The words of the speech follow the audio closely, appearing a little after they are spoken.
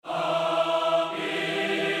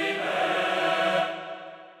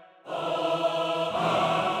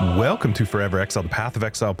Welcome to Forever Exile, the Path of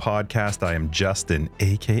Exile podcast. I am Justin,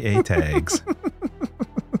 aka Tags.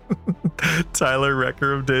 Tyler,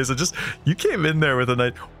 Wrecker of Days. You came in there with a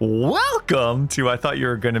nice welcome to, I thought you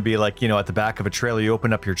were going to be like, at the back of a trailer, you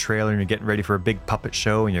open up your trailer and you're getting ready for a big puppet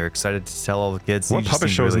show and you're excited to tell all the kids. What puppet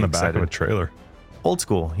shows in the back of a trailer? Old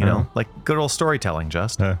school, like good old storytelling,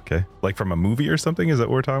 just. Okay. Like from a movie or something? Is that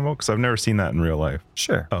what we're talking about? Because I've never seen that in real life.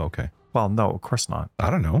 Sure. Oh, okay. Well, no, of course not. I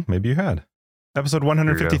don't know. Maybe you had. Episode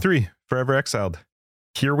 153, Forever Exiled.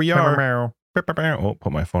 Here we are. Oh,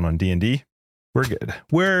 put my phone on D&D. We're good.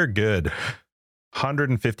 We're good.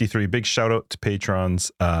 153. Big shout out to patrons.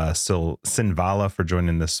 Sinvala for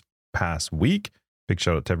joining this past week. Big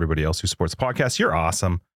shout out to everybody else who supports the podcast. You're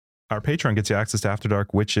awesome. Our Patreon gets you access to After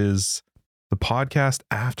Dark, which is the podcast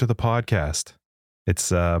after the podcast.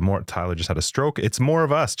 It's more. Tyler just had a stroke. It's more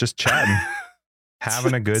of us just chatting,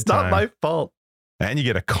 having a good time. It's not my fault. And you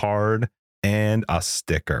get a card and a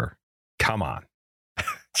sticker. Come on.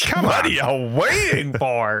 What are you waiting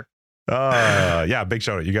for? Yeah, big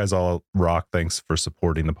shout out. You guys all rock. Thanks for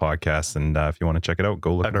supporting the podcast. And if you want to check it out,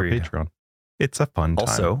 go look Agreed. at our Patreon. It's a fun time.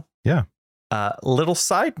 Also, yeah. Little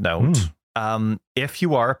side note. If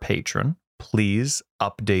you are a patron, please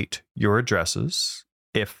update your addresses.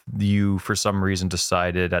 If you, for some reason,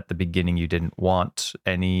 decided at the beginning you didn't want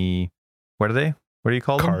any, what are they? What do you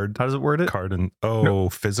call Card. them? How does it word it? Card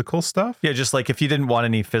and, physical stuff? Yeah, just like if you didn't want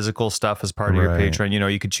any physical stuff as part of your Patreon,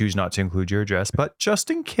 you could choose not to include your address. But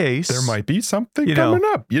just in case. There might be something coming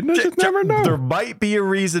up. You just never know. There might be a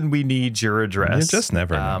reason we need your address. You just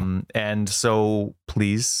never know. And so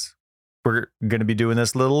please, we're going to be doing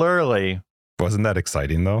this a little early. Wasn't that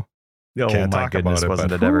exciting, though? Oh, Can't my talk goodness, about it, wasn't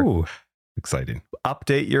but it ever? Exciting.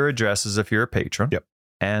 Update your addresses if you're a patron. Yep.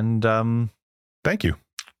 And thank you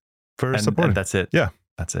for and supporting. that's it. Yeah.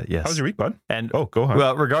 That's it. Yes. How's your week, bud? And go on.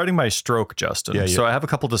 well, regarding my stroke, Justin. Yeah. So I have a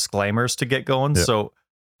couple disclaimers to get going. Yeah. So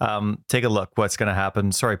take a look. What's going to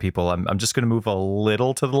happen? Sorry, people. I'm just going to move a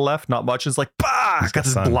little to the left, not much. It's like, I got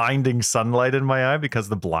this blinding sunlight in my eye because of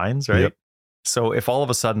the blinds, right? Yep. So if all of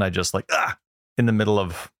a sudden I just in the middle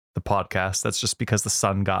of the podcast, that's just because the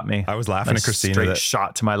sun got me. I was laughing at Christina. Straight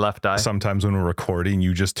shot to my left eye. Sometimes when we're recording,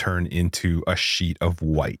 you just turn into a sheet of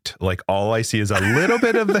white. Like all I see is a little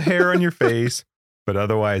bit of the hair on your face, but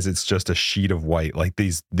otherwise it's just a sheet of white. Like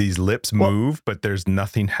these lips move, but there's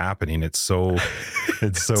nothing happening. It's so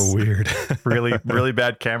weird. really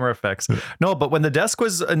bad camera effects. No, but when the desk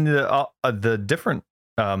was in the different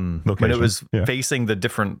location, when it was facing the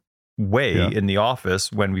different way in the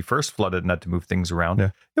office when we first flooded and had to move things around,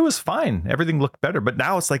 it was fine. Everything looked better. But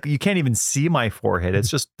now it's like you can't even see my forehead. It's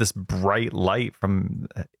just this bright light from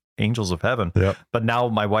angels of heaven. Yep. But now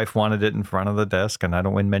my wife wanted it in front of the desk, and I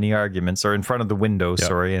don't win many arguments. Or in front of the window,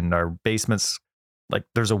 sorry. And our basement's like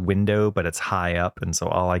there's a window, but it's high up, and so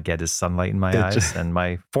all I get is sunlight in my eyes and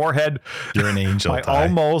my forehead. You're an angel. My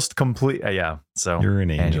almost complete. So you're an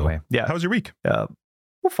angel. Anyway, yeah. How was your week? Well,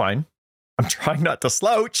 fine. I'm trying not to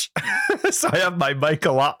slouch. So I have my mic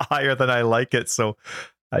a lot higher than I like it. So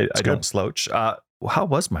I don't slouch. How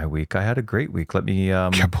was my week? I had a great week. Let me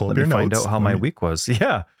find out how my week was.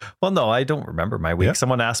 Yeah. Well, no, I don't remember my week. Yeah.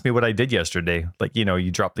 Someone asked me what I did yesterday. Like,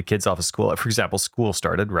 you drop the kids off of school. For example, school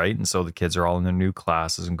started, right? And so the kids are all in their new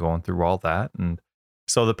classes and going through all that. And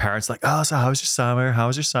so the parents like, oh, so how was your summer? How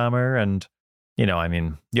was your summer? And you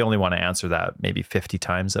only want to answer that maybe 50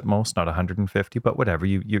 times at most, not 150, but whatever.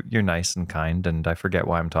 You're nice and kind. And I forget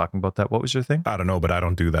why I'm talking about that. What was your thing? I don't know, but I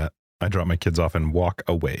don't do that. I drop my kids off and walk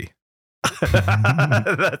away.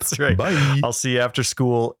 That's right. Bye. I'll see you after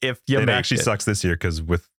school if you make it. It actually sucks this year because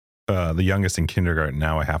with the youngest in kindergarten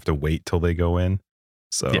now, I have to wait till they go in.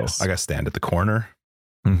 So I got to stand at the corner.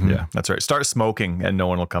 Mm-hmm. Yeah, that's right. Start smoking and no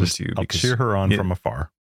one will come to you. I'll cheer her on from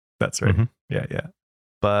afar. That's right. Mm-hmm. Yeah.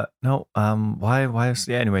 But no, why?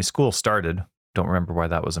 Anyway, school started. Don't remember why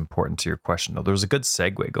that was important to your question, though. There was a good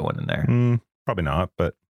segue going in there. Probably not,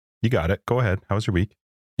 but you got it. Go ahead. How was your week?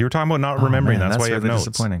 You were talking about not remembering. Man, that's why you have notes.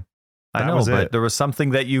 Disappointing. I know, but there was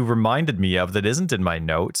something that you reminded me of that isn't in my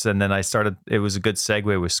notes. And then it was a good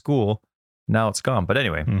segue with school. Now it's gone. But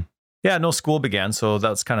anyway, school began. So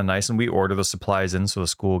that's kind of nice. And we order the supplies in so the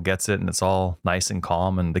school gets it and it's all nice and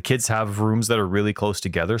calm. And the kids have rooms that are really close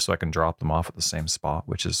together so I can drop them off at the same spot,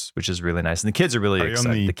 which is really nice. And the kids are really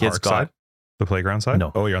excited. The kids got the playground side?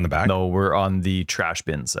 No. Oh, you're on the back? No, we're on the trash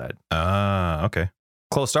bin side. Okay.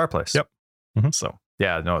 Close to our place. Yep. Mm-hmm. So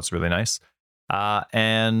it's really nice.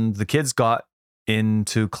 And the kids got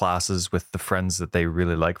into classes with the friends that they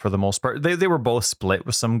really like for the most part. They were both split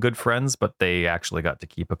with some good friends, but they actually got to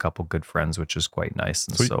keep a couple good friends, which is quite nice.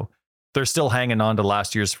 And Sweet. So they're still hanging on to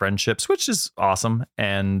last year's friendships, which is awesome.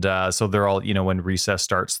 And so they're all, when recess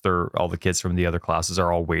starts, all the kids from the other classes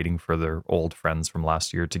are all waiting for their old friends from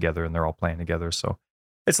last year together, and they're all playing together. So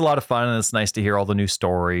it's a lot of fun, and it's nice to hear all the new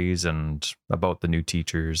stories and about the new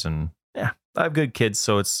teachers. And yeah, I have good kids,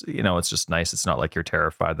 so it's it's just nice. It's not like you're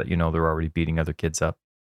terrified that they're already beating other kids up.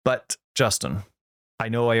 But Justin, I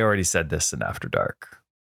know I already said this in After Dark,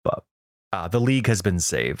 but the league has been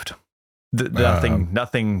saved.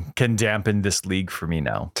 Nothing can dampen this league for me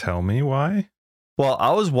now. Tell me why. Well,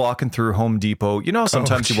 I was walking through Home Depot.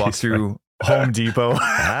 Sometimes you walk through Home Depot.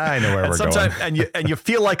 I know where we're going. And you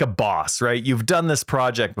feel like a boss, right? You've done this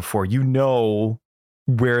project before. You know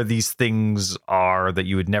where these things are that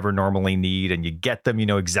you would never normally need, and you get them. You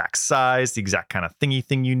know exact size, the exact kind of thingy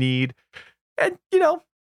thing you need, and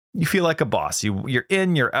you feel like a boss. You're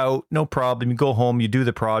in, you're out, no problem. You go home, you do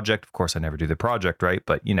the project. Of course, I never do the project, right?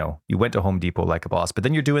 But you went to Home Depot like a boss. But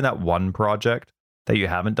then you're doing that one project that you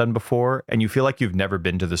haven't done before, and you feel like you've never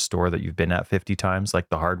been to the store that you've been at 50 times, like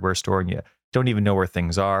the hardware store, and you don't even know where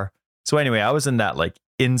things are. So anyway, I was in that like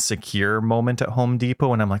insecure moment at Home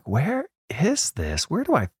Depot, and I'm like, where is this? Where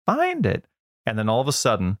do I find it? And then all of a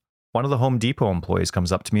sudden, one of the Home Depot employees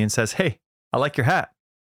comes up to me and says, "Hey, I like your hat."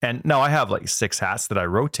 And now I have like 6 hats that I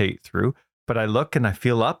rotate through, but I look and I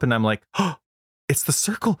feel up and I'm like, oh, it's the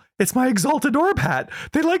Circle. It's my Exalted Orb hat.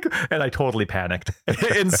 And I totally panicked.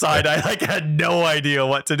 Inside, I had no idea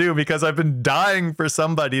what to do, because I've been dying for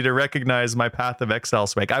somebody to recognize my Path of Exile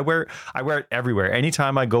swag. I wear it everywhere.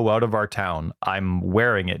 Anytime I go out of our town, I'm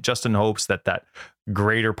wearing it, just in hopes that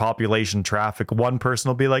greater population traffic, one person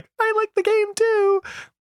will be like, I like the game too.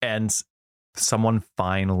 And someone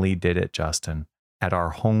finally did it, Justin, at our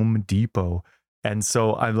Home Depot. And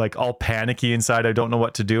so I'm like all panicky inside. I don't know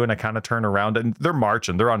what to do. And I kind of turn around, and they're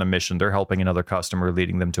marching. They're on a mission. They're helping another customer,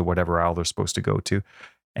 leading them to whatever aisle they're supposed to go to.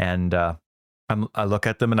 And I look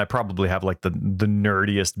at them, and I probably have like the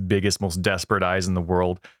nerdiest, biggest, most desperate eyes in the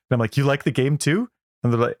world. And I'm like, you like the game too?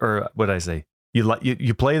 And they're like, or what did I say?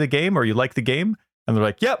 You play the game, or you like the game? And they're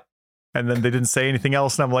like, yep. And then they didn't say anything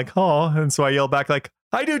else. And I'm like, oh. And so I yell back like,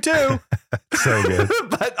 I do too. So good.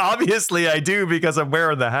 But obviously I do, because I'm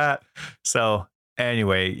wearing the hat. So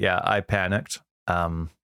anyway, yeah, I panicked.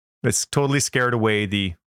 It's totally scared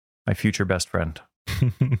away my future best friend.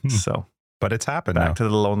 So, but it's happened back now. to the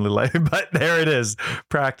lonely life. But there it is.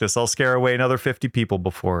 Practice. I'll scare away another 50 people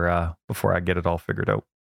before I get it all figured out.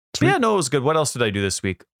 Yeah, no, it was good. What else did I do this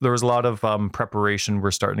week? There was a lot of preparation.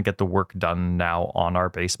 We're starting to get the work done now on our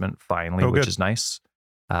basement finally, which is nice.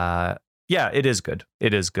 Yeah, it is good.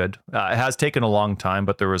 It is good. It has taken a long time,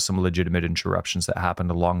 but there was some legitimate interruptions that happened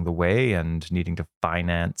along the way, and needing to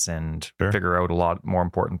finance and figure out a lot more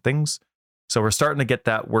important things. So we're starting to get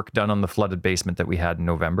that work done on the flooded basement that we had in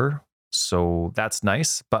November. So that's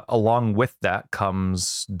nice. But along with that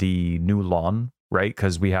comes the new lawn, right?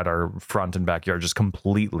 Because we had our front and backyard just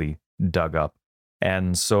completely dug up.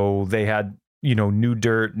 And so they had, new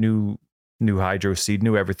dirt, new hydro seed,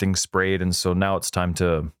 new everything sprayed. And so now it's time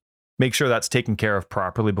to make sure that's taken care of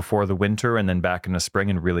properly before the winter, and then back in the spring,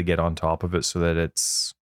 and really get on top of it so that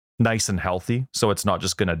it's nice and healthy. So it's not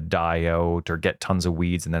just going to die out or get tons of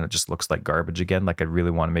weeds and then it just looks like garbage again. Like I really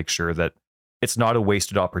want to make sure that it's not a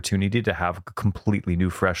wasted opportunity to have a completely new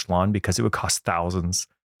fresh lawn, because it would cost thousands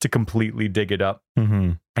to completely dig it up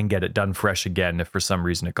and get it done fresh again if for some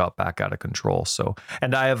reason it got back out of control. So,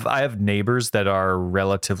 and I have neighbors that are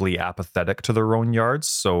relatively apathetic to their own yards,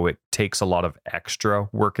 so it takes a lot of extra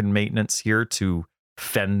work and maintenance here to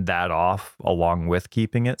fend that off along with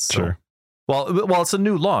keeping it. So, sure. Well, it's a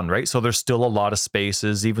new lawn, right? So there's still a lot of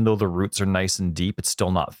spaces. Even though the roots are nice and deep, it's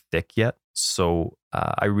still not thick yet. So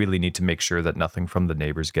I really need to make sure that nothing from the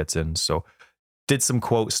neighbors gets in. So did some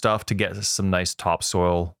quote stuff to get some nice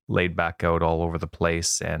topsoil laid back out all over the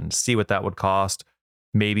place and see what that would cost.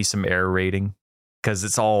 Maybe some aerating, because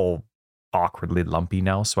it's all awkwardly lumpy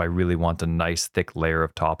now. So I really want a nice thick layer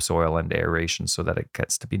of topsoil and aeration so that it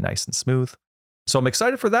gets to be nice and smooth. So I'm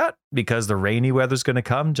excited for that, because the rainy weather's going to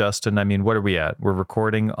come, Justin. I mean, what are we at? We're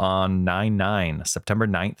recording on September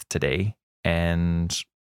 9th today. And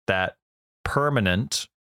that permanent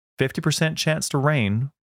 50% chance to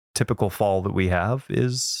rain, typical fall that we have,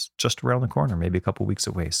 is just around the corner, maybe a couple weeks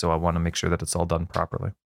away. So I want to make sure that it's all done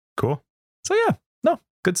properly. Cool. So yeah, no,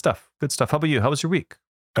 good stuff. Good stuff. How about you? How was your week?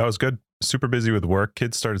 That was good. Super busy with work.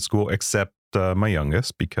 Kids started school, except my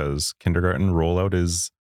youngest, because kindergarten rollout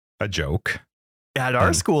is a joke. At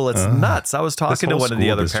our school, it's nuts. I was talking to one of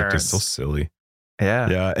the other parents. It's so silly. Yeah.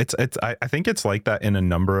 Yeah. It's, I think it's like that in a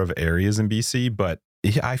number of areas in BC, but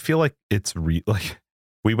I feel like it's like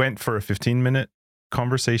we went for a 15-minute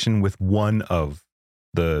conversation with one of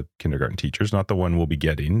the kindergarten teachers, not the one we'll be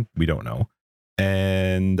getting. We don't know.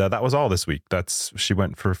 And that was all this week. She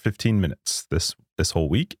went for 15 minutes this whole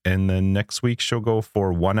week. And then next week she'll go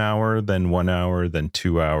for 1 hour, then 1 hour, then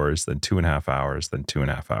 2 hours, then 2.5 hours, then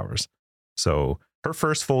 2.5 hours. So her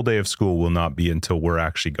first full day of school will not be until we're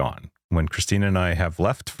actually gone. When Christina and I have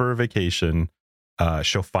left for vacation,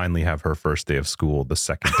 she'll finally have her first day of school the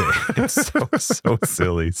second day. It's so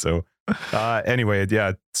silly. So anyway,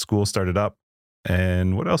 yeah, school started up.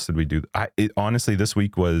 And what else did we do? Honestly, this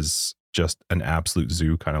week was just an absolute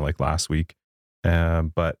zoo, kind of like last week.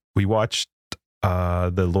 But we watched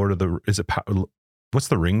the Lord of the what's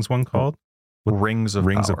the Rings one called? Rings of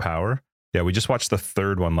Power. Yeah, we just watched the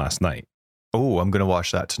third one last night. Oh, I'm gonna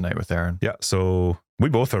watch that tonight with Aaron. Yeah, so we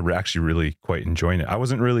both are actually really quite enjoying it. I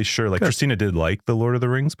wasn't really sure. Like, Christina did like the Lord of the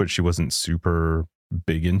Rings, but she wasn't super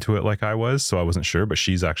big into it like I was, so I wasn't sure. But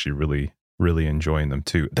she's actually really, really enjoying them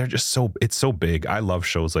too. They're just it's so big. I love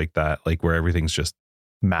shows like that, like where everything's just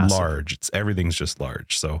massive. Large. Everything's just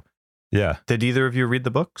large. So yeah. Did either of you read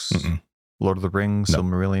the books? Mm-mm. Lord of the Rings, no.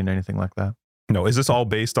 Silmarillion, anything like that? No. Is this all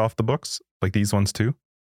based off the books? Like these ones too?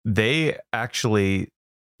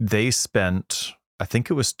 They spent, I think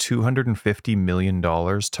it was $250 million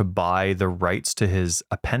to buy the rights to his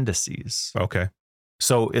appendices. Okay.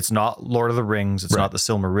 So it's not Lord of the Rings. It's not the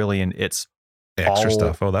Silmarillion. It's extra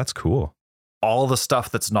stuff. Oh, that's cool. All the stuff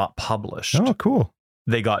that's not published. Oh, cool.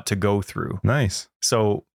 They got to go through. Nice.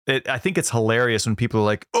 So I think it's hilarious when people are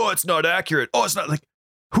like, "Oh, it's not accurate. Oh, it's not." Like,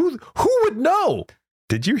 who would know?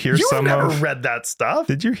 Did you hear You've never read that stuff?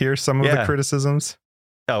 Did you hear some of the criticisms?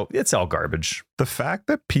 Oh, it's all garbage. The fact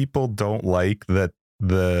that people don't like that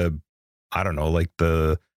the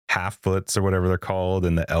half-foots or whatever they're called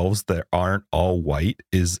and the elves that aren't all white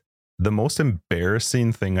is the most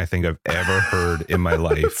embarrassing thing I think I've ever heard in my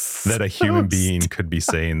life. That a human being could be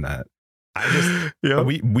saying that.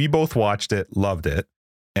 We both watched it, loved it.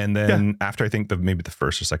 And then after I think maybe the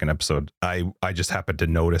first or second episode, I just happened to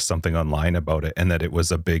notice something online about it and that it was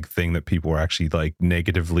a big thing that people were actually like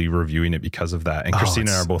negatively reviewing it because of that. And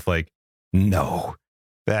Christina and I are both like, no,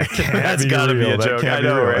 that can't that's be gotta real. Be a that joke. Can't I be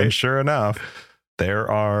know, real. right? And sure enough, there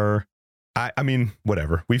are, I mean,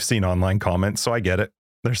 whatever. We've seen online comments, so I get it.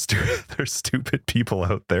 There's stupid people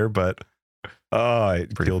out there, but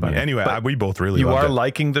it killed me. Anyway, we both really loved it. You are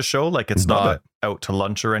liking the show? Like it's not out to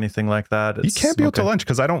lunch or anything like that? You can't be out to lunch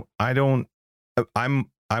because I'm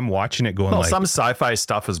watching it going some sci-fi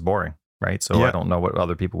stuff is boring, right? So I don't know what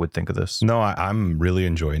other people would think of this. No, I'm really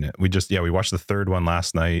enjoying it. We watched the third one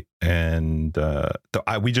last night and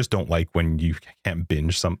we just don't like when you can't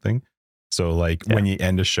binge something. So like when you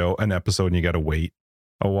end an episode and you got to wait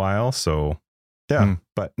a while. So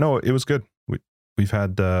but no, it was good. We've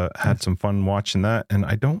had some fun watching that, and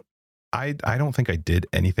I don't think I did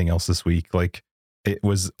anything else this week. Like it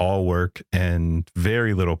was all work and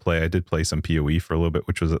very little play. I did play some PoE for a little bit,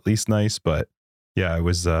 which was at least nice. But yeah, I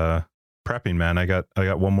was prepping, man. I got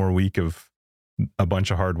one more week of a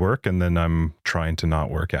bunch of hard work, and then I'm trying to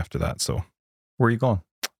not work after that. So where are you going?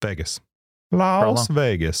 Vegas, Las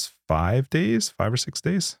Vegas. 5 or 6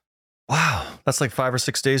 days. Wow, that's like 5 or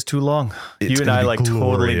 6 days too long. You and I like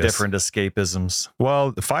totally different escapisms.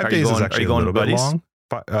 Well, 5 days is actually a little bit long.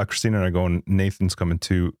 Christina and I are going. Nathan's coming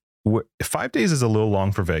too. 5 days is a little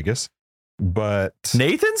long for Vegas, but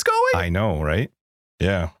Nathan's going? I know, right?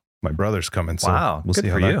 Yeah, my brother's coming, so we'll see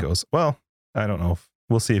how that goes. Well, I don't know.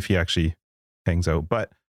 We'll see if he actually hangs out.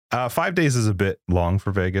 But 5 days is a bit long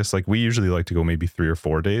for Vegas. Like we usually like to go maybe 3 or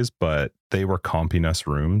 4 days, but they were comping us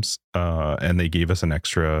rooms, and they gave us an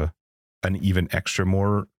even extra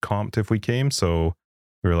more comped if we came. So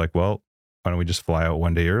we were like, well, why don't we just fly out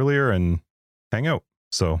one day earlier and hang out?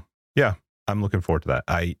 So yeah, I'm looking forward to that.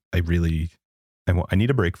 I need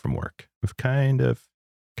a break from work. We've kind of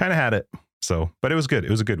had it. So, but it was good.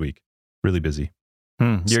 It was a good week. Really busy.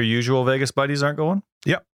 Your usual Vegas buddies aren't going?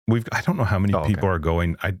 Yep. I don't know how many people are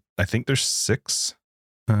going. I think there's 6,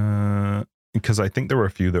 because I think there were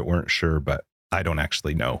a few that weren't sure, but I don't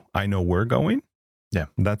actually know. I know we're going. Yeah.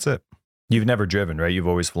 That's it. You've never driven, right? You've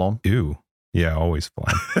always flown? Ew. Yeah, always flown.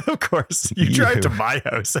 Of course. You drive to my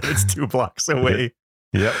house and it's 2 blocks away.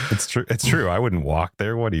 Yep, it's true. It's true. I wouldn't walk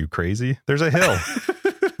there. What are you, crazy? There's a hill.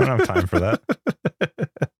 I don't have time for that.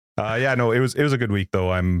 Yeah, no, it was a good week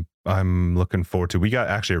though. I'm looking forward to. We got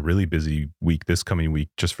actually a really busy week this coming week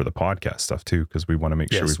just for the podcast stuff too, because we want to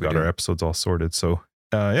make sure we've got our episodes all sorted. So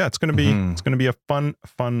yeah, it's gonna be a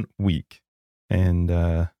fun week. And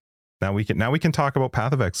now we can talk about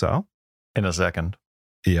Path of Exile in a second.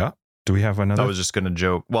 Yeah. Do we have another? I was just going to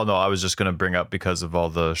joke. Well, no, I was just going to bring up because of all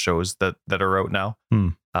the shows that are out now.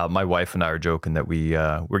 My wife and I are joking that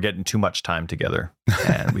we're getting too much time together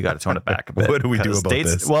and we got to tone it back a bit. What do we do about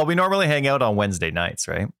this? Well, we normally hang out on Wednesday nights,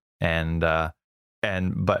 right?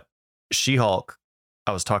 But She-Hulk,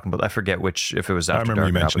 I was talking about, I forget if it was After Dark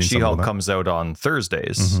or not, but She-Hulk comes out on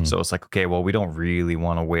Thursdays. Mm-hmm. So it's like, okay, well, we don't really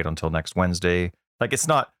want to wait until next Wednesday. Like, it's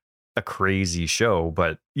not a crazy show,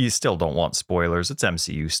 but you still don't want spoilers. It's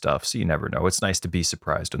MCU stuff, so you never know. It's nice to be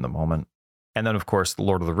surprised in the moment. And then, of course, The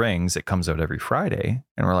Lord of the Rings, it comes out every Friday.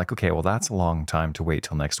 And we're like, okay, well, that's a long time to wait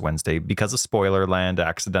till next Wednesday because of spoiler land,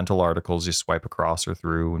 accidental articles you swipe across or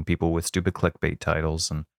through, and people with stupid clickbait titles.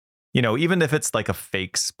 And, even if it's like a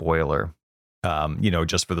fake spoiler,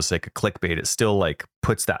 just for the sake of clickbait, it still like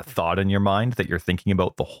puts that thought in your mind that you're thinking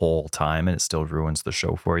about the whole time, and it still ruins the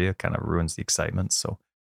show for you, kind of ruins the excitement. So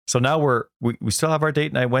now we still have our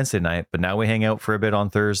date night Wednesday night, but now we hang out for a bit on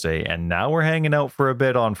Thursday, and now we're hanging out for a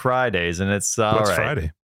bit on Fridays, and it's What's right.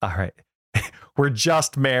 Friday? All right. We're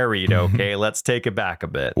just married, okay? Let's take it back a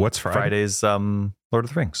bit. What's Friday? Friday's Lord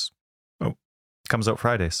of the Rings. Oh. Comes out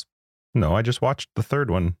Fridays. No, I just watched the third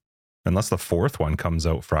one. Unless the fourth one comes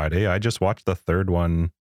out Friday, I just watched the third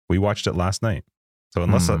one. We watched it last night. So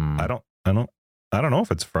unless I don't know if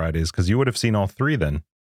it's Fridays because you would have seen all three then.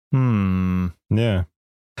 Yeah.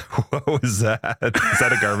 What was that? Is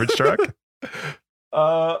that a garbage truck?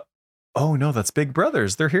 Oh no, that's Big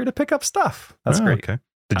Brothers. They're here to pick up stuff. That's great. Okay.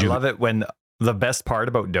 I love it when the best part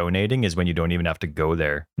about donating is when you don't even have to go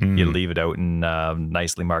there. You leave it out in a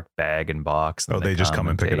nicely marked bag and box. And they just come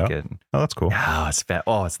and pick it up. Oh, that's cool. Yeah, it's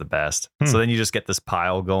it's the best. So then you just get this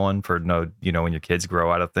pile going for when your kids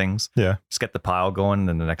grow out of things. Yeah. Just get the pile going. And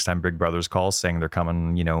then the next time Big Brothers calls saying they're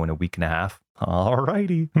coming, in a week and a half. All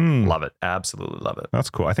righty. Love it. Absolutely love it.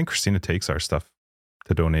 That's cool. I think Christina takes our stuff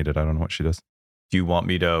to donate it. I don't know what she does. Do you want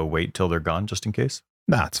me to wait till they're gone just in case?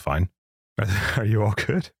 Nah, it's fine. Are you all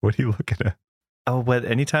good? What are you looking at? Oh, but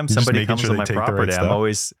anytime somebody comes on my property, I'm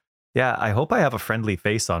always, I hope I have a friendly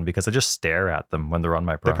face on because I just stare at them when they're on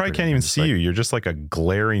my property. They probably can't even see you. You're just like a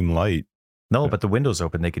glaring light. No, but the window's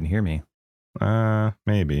open. They can hear me.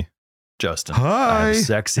 Maybe. Justin. Hi. I'm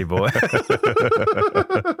sexy boy.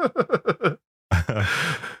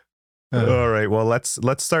 All right. Well,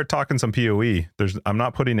 let's start talking some PoE. I'm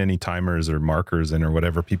not putting any timers or markers in or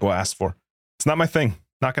whatever people ask for. It's not my thing.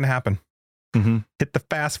 Not going to happen. Mm-hmm. Hit the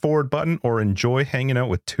fast forward button or enjoy hanging out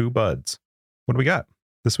with two buds. What do we got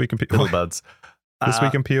this week in PoE? Little buds. This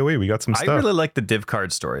week in PoE, we got some stuff. I really like the div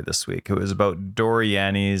card story this week. It was about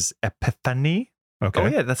Doriani's Epiphany. Okay. Oh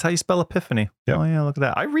yeah, that's how you spell epiphany. Yep. Oh yeah, look at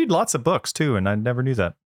that. I read lots of books too, and I never knew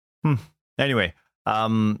that. Anyway,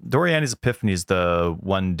 Doriani's Epiphany is the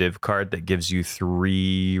one div card that gives you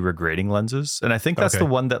 3 regrading lenses, and I think that's the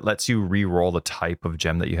one that lets you re-roll the type of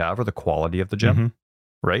gem that you have or the quality of the gem.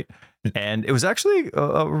 Right. And it was actually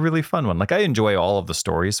a really fun one. Like I enjoy all of the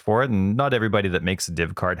stories for it, and not everybody that makes a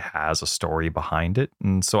div card has a story behind it.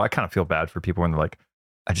 And so I kind of feel bad for people when they're like,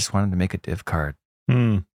 I just wanted to make a div card,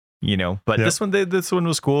 but this one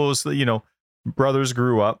was cool. It was, brothers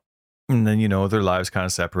grew up and then, their lives kind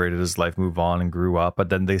of separated as life moved on and grew up. But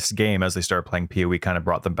then this game, as they started playing PoE, kind of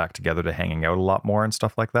brought them back together to hanging out a lot more and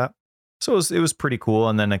stuff like that. So it was pretty cool.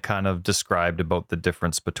 And then it kind of described about the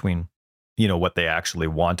difference between what they actually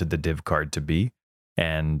wanted the div card to be.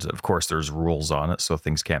 And of course, there's rules on it, so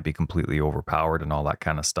things can't be completely overpowered and all that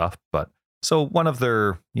kind of stuff. But so one of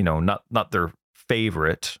their, not their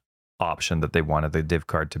favorite option that they wanted the div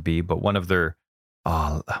card to be, but one of their,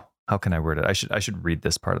 how can I word it? I should read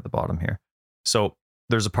this part at the bottom here. So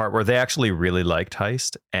there's a part where they actually really liked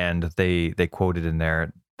Heist, and they quoted in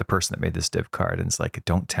there the person that made this div card, and it's like,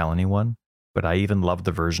 don't tell anyone. But I even love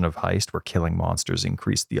the version of Heist where killing monsters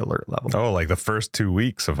increased the alert level. Oh, like the first 2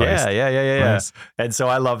 weeks of Heist. Yeah. Nice. And so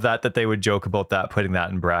I love that they would joke about that, putting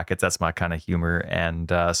that in brackets. That's my kind of humor.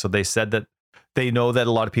 And so they said that they know that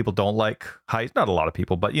a lot of people don't like Heist. Not a lot of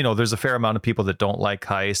people, but there's a fair amount of people that don't like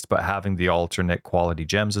Heist, but having the alternate quality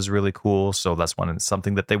gems is really cool. So that's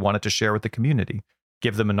something that they wanted to share with the community.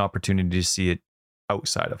 Give them an opportunity to see it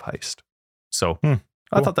outside of Heist. So cool.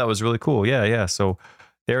 I thought that was really cool. Yeah. So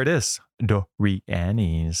there it is.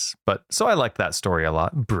 Doriani's. But so I like that story a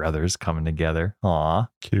lot. Brothers coming together. Aw.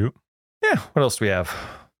 Cute. Yeah. What else do we have?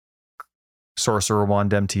 Sorcerer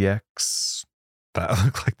Wand MTX. That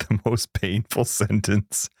looked like the most painful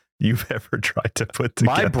sentence you've ever tried to put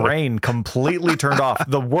together. My brain completely turned off.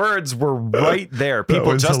 The words were right there.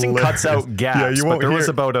 Justin cuts out gaps, but there was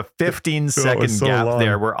about a 15-second gap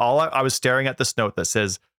there where I was staring at this note that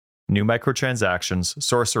says new microtransactions,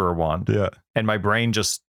 Sorcerer Wand. Yeah. And my brain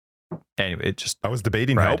just Anyway, it just I was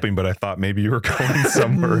debating helping, but I thought maybe you were going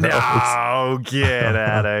somewhere else. No, get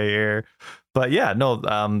out of here. But yeah, no,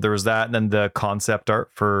 there was that, and then the concept art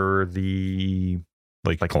for the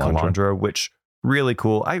like Calandra, which really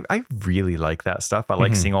cool. I really like that stuff. I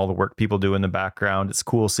like seeing all the work people do in the background. It's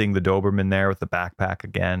cool seeing the Doberman there with the backpack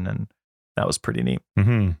again, and that was pretty neat.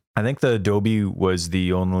 I think the Adobe was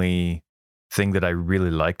the only thing that I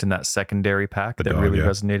really liked in that secondary pack that really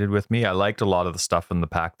resonated with me. I liked a lot of the stuff in the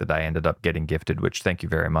pack that I ended up getting gifted, which thank you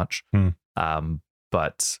very much.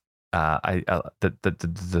 But the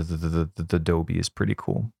Adobe is pretty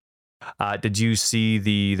cool. Did you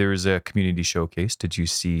see there's a community showcase? Did you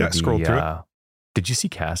see scroll through it. Did you see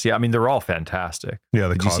Cassia? I mean, they're all fantastic. Yeah,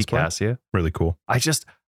 did you see Cassia? Really cool.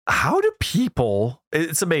 How do people,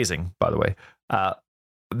 it's amazing, by the way,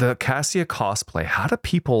 the Cassia cosplay, how do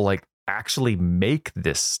people like actually make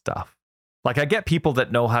this stuff? Like, I get people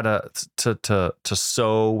that know how to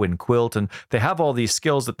sew and quilt, and they have all these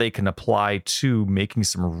skills that they can apply to making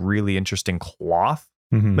some really interesting cloth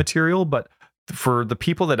material. But for the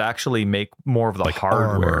people that actually make more of the like hardware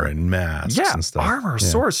armor and masks and stuff, armor,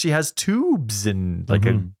 swords, she has tubes and like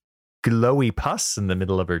a glowy pus in the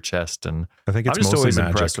middle of her chest, and I think it's I'm just mostly always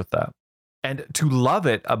magic. impressed with that. And to love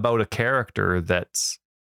it about a character that's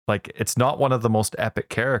like, it's not one of the most epic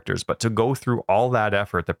characters, but to go through all that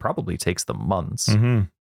effort that probably takes them months, and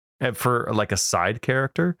for like a side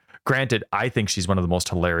character. Granted, I think she's one of the most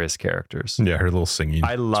hilarious characters. Yeah, her little singing.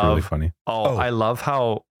 I love. It's really funny. I love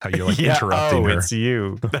how you're like interrupting her. It's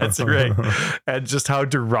you. That's right. And just how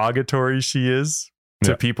derogatory she is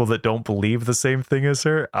to people that don't believe the same thing as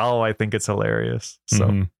her. Oh, I think it's hilarious.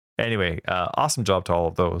 So anyway, awesome job to all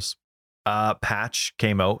of those. Patch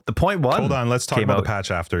came out. The 0.1. Hold on, let's talk about the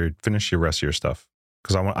patch after. Finish your rest of your stuff,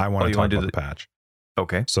 because I want to talk about the patch.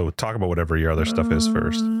 Okay. So talk about whatever your other stuff is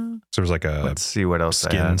first. So there was like a let's see what else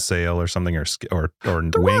skin sale or something, or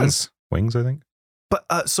wings. Wings, I think.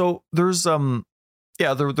 But so there's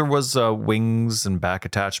there was wings and back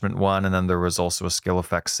attachment one, and then there was also a skill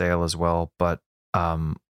effects sale as well. But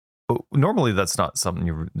normally that's not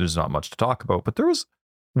something there's not much to talk about. But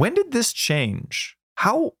when did this change?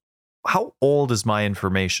 How old is my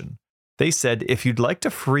information? They said if you'd like to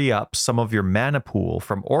free up some of your mana pool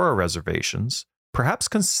from aura reservations, perhaps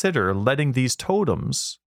consider letting these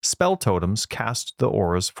spell totems, cast the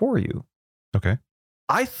auras for you. Okay.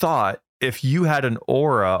 I thought if you had an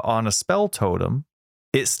aura on a spell totem,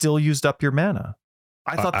 it still used up your mana.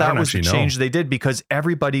 I thought that was the change they did, because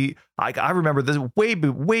everybody, I remember this way,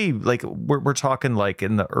 like we're talking like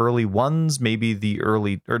in the early ones, maybe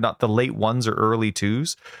not the late ones or early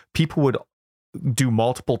twos, people would do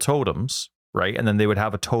multiple totems, right? And then they would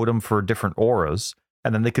have a totem for different auras,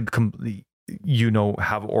 and then they could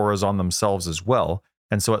have auras on themselves as well.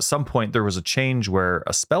 And so at some point there was a change where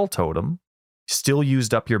a spell totem still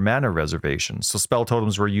used up your mana reservation. So spell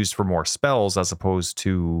totems were used for more spells as opposed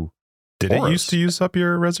to Did auras. It used to use up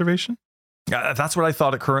your reservation? That's what I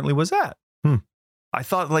thought it currently was at. I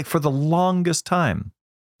thought like for the longest time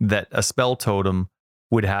that a spell totem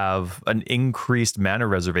would have an increased mana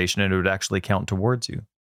reservation and it would actually count towards you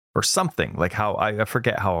or something. Like how I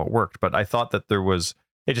forget how it worked, but I thought that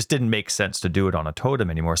it just didn't make sense to do it on a totem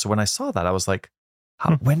anymore. So when I saw that, I was like,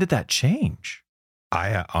 when did that change?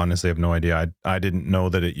 I honestly have no idea. I didn't know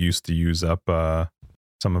that it used to use up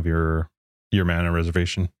some of your mana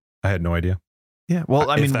reservation. I had no idea. Yeah. Well,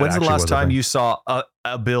 I mean, when's the last time you saw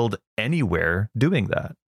a build anywhere doing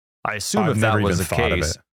that? I assume if that was the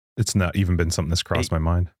case, it's not even been something that's crossed my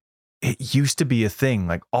mind. It used to be a thing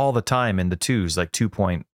like all the time in the twos, like 2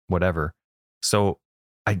 point whatever. So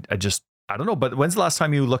I don't know, but when's the last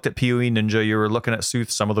time you looked at PoE Ninja? You were looking at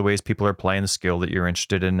Sooth, some of the ways people are playing the skill that you're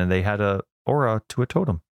interested in, and they had a aura to a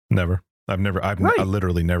totem. Never. I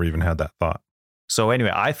literally never even had that thought. So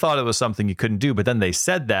anyway, I thought it was something you couldn't do, but then they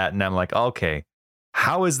said that, and I'm like, okay,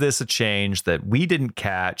 how is this a change that we didn't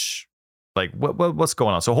catch? Like, what's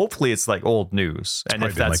going on? So hopefully it's like old news, and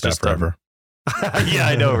if that's like just forever. Yeah,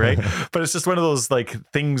 I know, right? But it's just one of those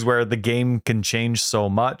like things where the game can change so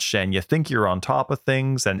much and you think you're on top of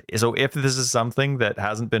things. And so if this is something that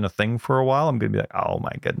hasn't been a thing for a while, I'm going to be like, oh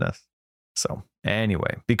my goodness. So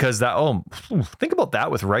anyway, because think about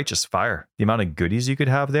that with Righteous Fire, the amount of goodies you could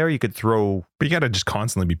have there. You could throw, but you got to just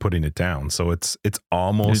constantly be putting it down. So it's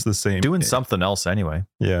almost the same. Doing something else anyway.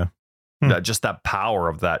 Yeah. Just that power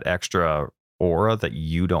of that extra aura that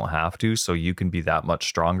you don't have to, so you can be that much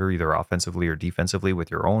stronger either offensively or defensively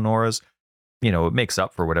with your own auras. It makes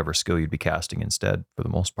up for whatever skill you'd be casting instead for the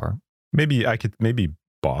most part. Maybe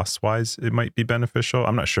boss wise it might be beneficial.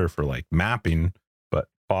 I'm not sure for like mapping, but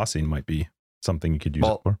bossing might be something you could use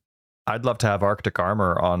it for. I'd love to have Arctic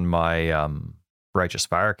Armor on my Righteous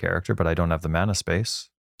Fire character, but I don't have the mana space.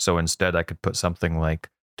 So instead, I could put something like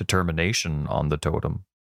Determination on the totem,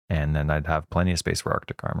 and then I'd have plenty of space for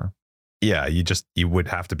Arctic Armor. Yeah, you would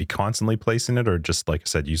have to be constantly placing it, or just like I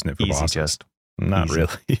said, using it for Easy, bosses. just not easy.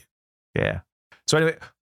 really. Yeah. So anyway,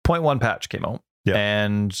 0.1 patch came out,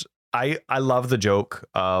 and I love the joke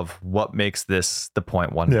of what makes this the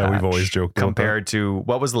 0.1 Yeah, patch we've always joked about compared to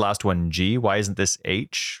what was the last one, G? Why isn't this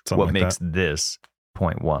H? Something what like makes this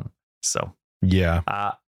 0.1? So yeah,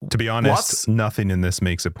 to be honest, nothing in this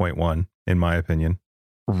makes it 0.1 in my opinion.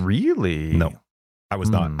 Really? No, I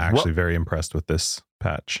was not actually very impressed with this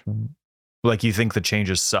patch. Like, you think the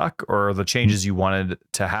changes suck, or the changes you wanted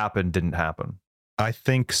to happen didn't happen? I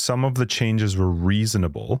think some of the changes were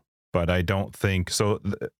reasonable, but I don't think so.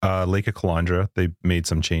 Lake of Kalandra, they made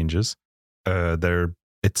some changes.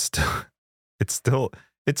 It's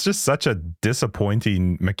just such a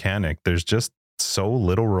disappointing mechanic. There's just so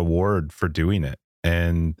little reward for doing it,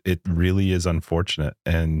 and it really is unfortunate.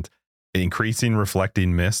 And increasing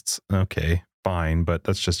reflecting mists, okay, fine, but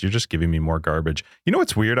you're just giving me more garbage. You know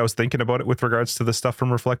what's weird? I was thinking about it with regards to the stuff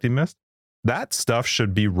from reflecting mist. That stuff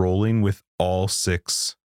should be rolling with all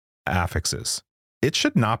 6 affixes. It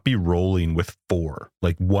should not be rolling with 4,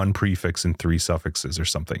 like 1 prefix and 3 suffixes or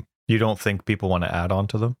something. You don't think people want to add on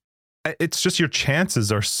to them? It's just your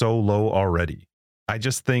chances are so low already. I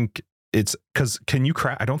just think it's because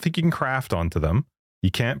I don't think you can craft onto them.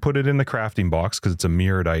 You can't put it in the crafting box because it's a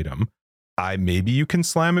mirrored item. Maybe you can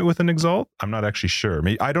slam it with an Exalt. I'm not actually sure.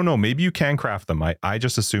 I don't know. Maybe you can craft them. I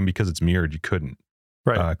just assume because it's mirrored, you couldn't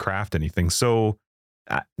craft anything. So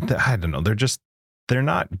I don't know. They're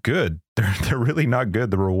not good. They're really not good.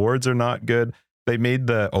 The rewards are not good. They made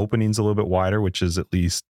the openings a little bit wider, which is at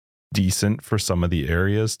least decent for some of the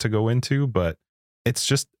areas to go into, but it's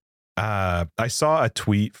just I saw a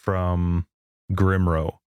tweet from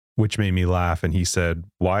Grimro which made me laugh, and he said,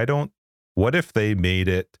 what if they made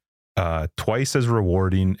it twice as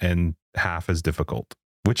rewarding and half as difficult?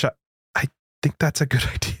 Which I think that's a good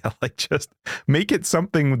idea. Like, just make it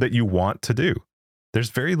something that you want to do.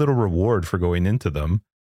 There's very little reward for going into them,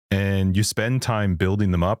 and you spend time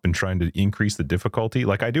building them up and trying to increase the difficulty.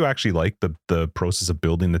 Like, I do actually like the process of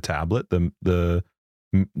building the tablet, the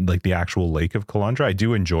actual Lake of Kalandra. I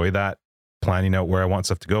do enjoy that, planning out where I want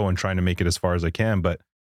stuff to go and trying to make it as far as I can. But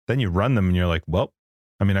then you run them and you're like, well,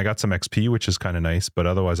 I mean, I got some XP, which is kind of nice, but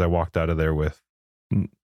otherwise I walked out of there with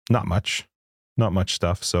not much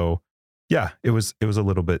stuff. So yeah, it was a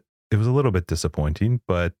little bit disappointing,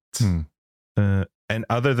 but and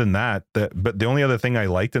other than that, but the only other thing I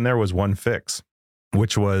liked in there was one fix,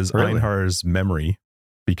 which was Einhar's memory,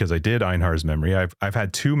 because I did Einhar's memory. I've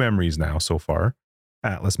had 2 memories now so far,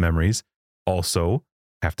 Atlas memories. Also,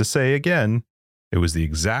 have to say again, it was the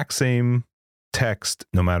exact same text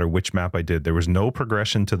no matter which map I did. There was no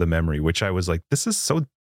progression to the memory, which I was like, this is so,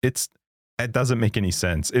 it doesn't make any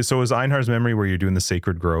sense. So it was Einhar's memory where you're doing the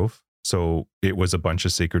Sacred Grove. So it was a bunch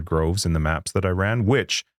of Sacred Groves in the maps that I ran,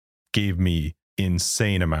 which gave me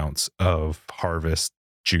insane amounts of harvest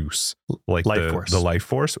juice, like the life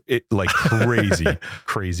force. It like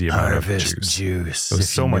crazy amount of juice. It was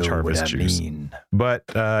so much harvest juice. But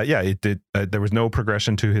yeah, it did. There was no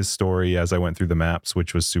progression to his story as I went through the maps,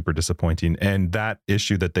 which was super disappointing. And that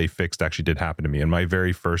issue that they fixed actually did happen to me. In my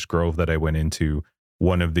very first grove that I went into,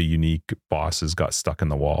 one of the unique bosses got stuck in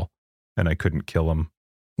the wall, and I couldn't kill him.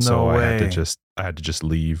 I had to just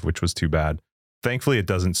leave, which was too bad. Thankfully, it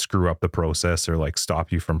doesn't screw up the process or like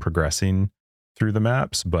stop you from progressing through the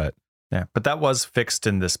maps. But yeah, but that was fixed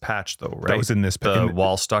in this patch, though, right? That was in this the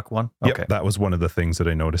wall stuck one. Yep, okay, that was one of the things that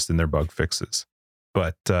I noticed in their bug fixes.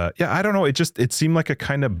 But yeah, I don't know. It seemed like a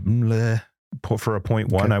kind of bleh for a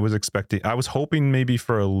 0.1. Okay. I was hoping maybe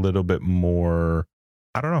for a little bit more.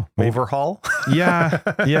 I don't know, maybe. Overhaul. Yeah.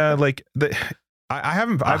 Like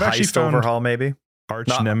I've actually found overhaul maybe. Arch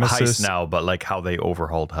Not Nemesis Heist now, but like how they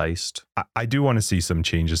overhauled Heist. I do want to see some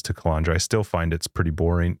changes to Kalandra. I still find it's pretty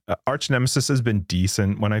boring. Arch Nemesis has been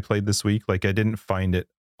decent when I played this week. Like, I didn't find it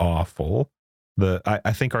awful.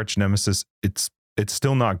 I think Arch Nemesis, it's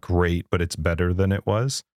still not great, but it's better than it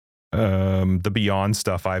was. The Beyond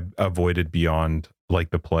stuff, I've avoided Beyond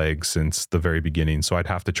like the plague since the very beginning, so I'd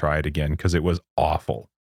have to try it again because it was awful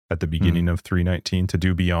at the beginning of 3.19 to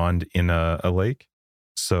do Beyond in a lake.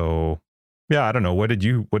 So yeah, I don't know. What did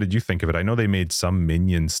you think of it? I know they made some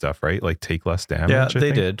minion stuff, right? Like take less damage. Yeah,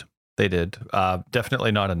 they did. They did.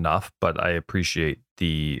 Definitely not enough, but I appreciate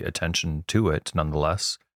the attention to it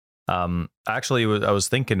nonetheless. Actually, I was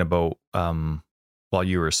thinking about while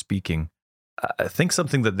you were speaking, I think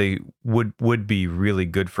something that they would be really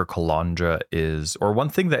good for Kalandra is, or one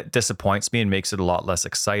thing that disappoints me and makes it a lot less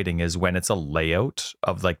exciting is when it's a layout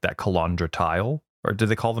of like that Kalandra tile, or do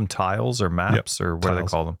they call them tiles or maps, or what do they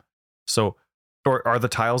call them? So, or are the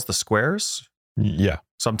tiles the squares? Yeah.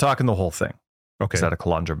 So I'm talking the whole thing. Okay. Is that a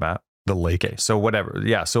Kalandra map? The lake. Okay. So whatever.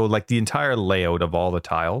 Yeah. So like the entire layout of all the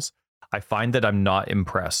tiles, I find that I'm not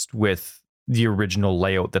impressed with the original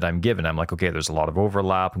layout that I'm given. I'm like, okay, there's a lot of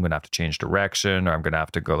overlap. I'm going to have to change direction, or I'm going to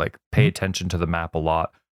have to go like pay attention to the map a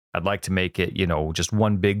lot. I'd like to make it, just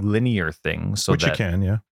one big linear thing. So Which you can,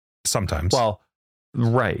 yeah. Sometimes. Well,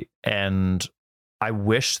 right. And I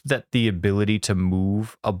wish that the ability to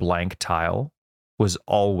move a blank tile was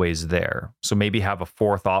always there. So maybe have a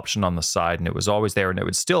fourth option on the side and it was always there, and it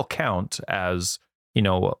would still count as,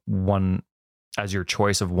 one, as your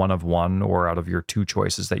choice of one, or out of your two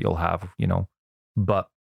choices that you'll have, but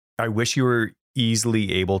I wish you were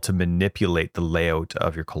easily able to manipulate the layout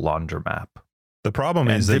of your Kalandra map. The problem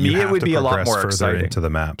is that you have to progress further into the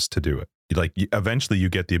maps to do it. Like eventually you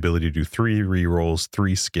get the ability to do 3 rerolls,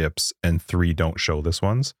 3 skips, and 3 don't show this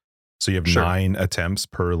ones. So you have 9 attempts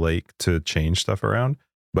per lake to change stuff around,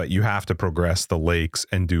 but you have to progress the lakes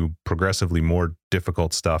and do progressively more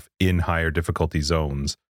difficult stuff in higher difficulty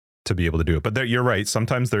zones to be able to do it. But you're right.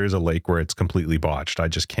 Sometimes there is a lake where it's completely botched. I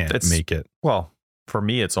just can't make it. Well, for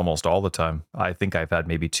me, it's almost all the time. I think I've had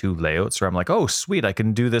maybe 2 layouts where I'm like, oh, sweet, I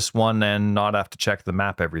can do this one and not have to check the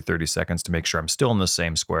map every 30 seconds to make sure I'm still in the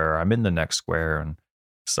same square. I'm in the next square. And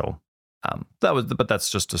so but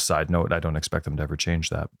that's just a side note. I don't expect them to ever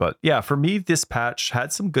change that. But yeah, for me, this patch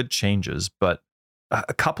had some good changes, but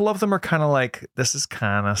a couple of them are kind of like, this is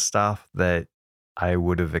kind of stuff that I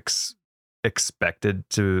would have expected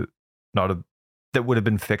to that would have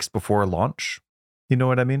been fixed before launch. You know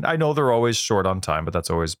what I mean? I know they're always short on time, but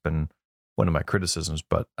that's always been one of my criticisms.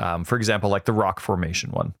 But for example, like the rock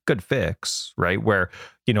formation one, good fix, right? Where,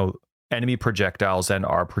 enemy projectiles and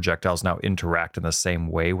our projectiles now interact in the same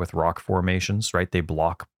way with rock formations, right? They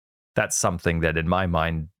block. That's something that in my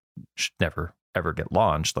mind should never, ever get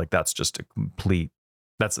launched. Like that's just a complete,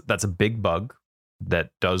 that's a big bug that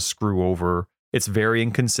does screw over. It's very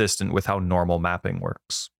inconsistent with how normal mapping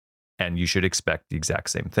works. And you should expect the exact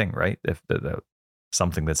same thing, right? If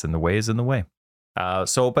something that's in the way is in the way.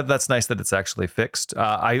 But that's nice that it's actually fixed.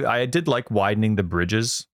 I did like widening the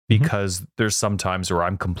bridges because there's some times where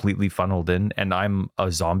I'm completely funneled in and I'm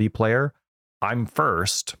a zombie player. I'm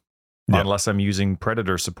first, unless I'm using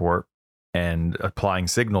predator support and applying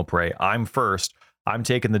signal prey. I'm first. I'm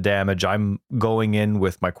taking the damage. I'm going in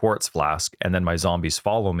with my quartz flask, and then my zombies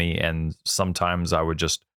follow me. And sometimes I would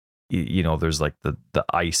just, there's like the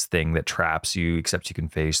ice thing that traps you, except you can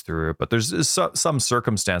phase through it. But there's some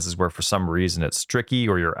circumstances where for some reason it's tricky,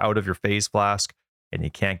 or you're out of your phase flask and you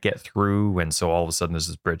can't get through. And so all of a sudden there's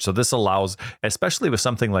this bridge. So this allows, especially with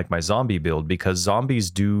something like my zombie build, because zombies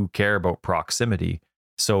do care about proximity.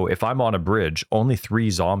 So if I'm on a bridge, only 3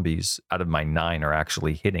 zombies out of my 9 are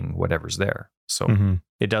actually hitting whatever's there. So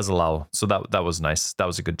it does allow. So that was nice. That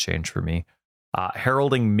was a good change for me.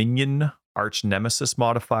 Heralding Minion Arch Nemesis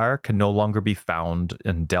modifier can no longer be found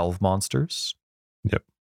in Delve monsters. Yep.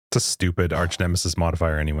 It's a stupid Arch Nemesis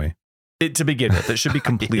modifier anyway. To begin with, it should be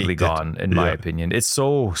completely gone, in my opinion. It's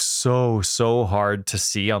so hard to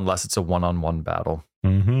see unless it's a one-on-one battle.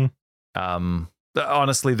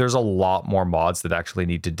 Honestly, there's a lot more mods that actually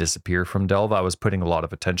need to disappear from Delve. I was putting a lot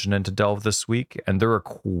of attention into Delve this week, and there are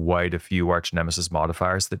quite a few Arch Nemesis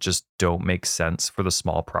modifiers that just don't make sense for the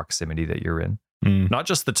small proximity that you're in. Not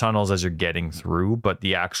just the tunnels as you're getting through, but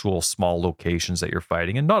the actual small locations that you're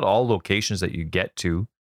fighting. And not all locations that you get to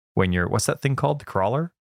when you're, what's that thing called? The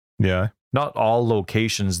crawler? Yeah. Not all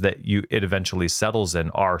locations that it eventually settles in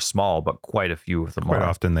are small, but quite a few of them are. Quite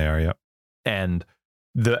often they are, yeah. And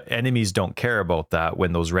the enemies don't care about that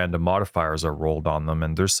when those random modifiers are rolled on them.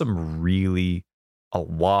 And there's a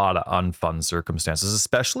lot of unfun circumstances,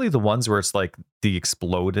 especially the ones where it's like the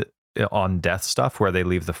explode on death stuff, where they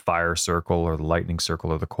leave the fire circle or the lightning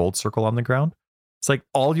circle or the cold circle on the ground. It's like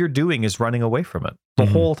all you're doing is running away from it the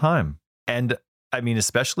whole time. And I mean,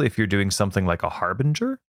 especially if you're doing something like a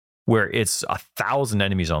Harbinger, where it's 1,000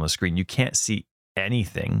 enemies on the screen, you can't see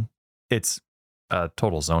anything. It's a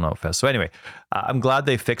total zone out fest. So anyway, I'm glad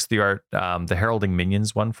they fixed the heralding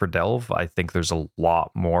minions one for Delve. I think there's a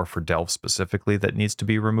lot more for Delve specifically that needs to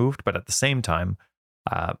be removed. But at the same time,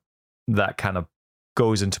 that kind of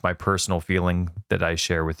goes into my personal feeling that I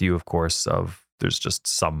share with you, of course, of there's just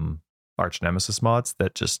some Arch Nemesis mods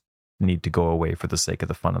that just need to go away for the sake of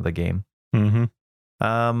the fun of the game.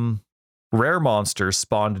 Rare monsters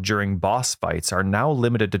spawned during boss fights are now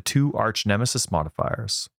limited to 2 Arch Nemesis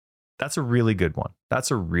modifiers. That's a really good one.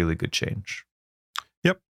 That's a really good change.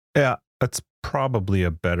 Yep. Yeah, that's probably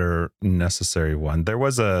a better necessary one. There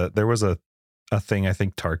was a thing I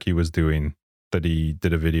think Tarky was doing that he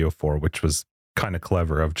did a video for, which was kind of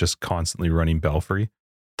clever, of just constantly running Belfry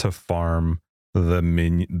to farm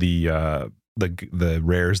the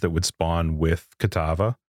rares that would spawn with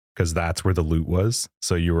Kitava, because that's where the loot was.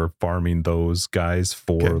 So you were farming those guys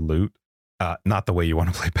for loot. Not the way you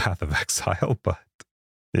want to play Path of Exile, but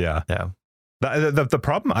yeah. The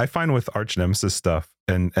problem I find with Arch Nemesis stuff,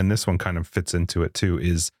 and this one kind of fits into it too,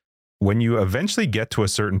 is when you eventually get to a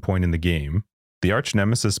certain point in the game, the Arch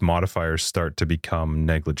Nemesis modifiers start to become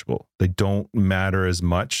negligible. They don't matter as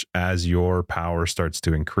much as your power starts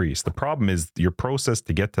to increase. The problem is your process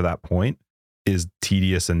to get to that point is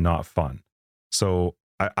tedious and not fun. So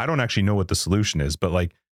I don't actually know what the solution is, but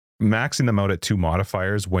like maxing them out at 2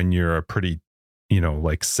 modifiers when you're a pretty,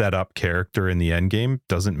 like set up character in the end game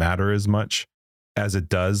doesn't matter as much as it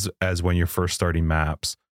does as when you're first starting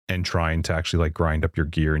maps and trying to actually like grind up your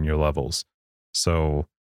gear and your levels. So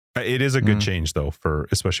it is a good change though, for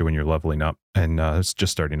especially when you're leveling up and it's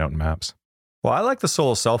just starting out in maps. Well, I like the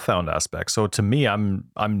solo self-found aspect. So to me,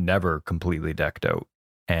 I'm never completely decked out,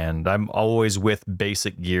 and I'm always with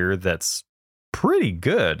basic gear that's pretty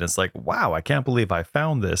good. It's like, wow, I can't believe I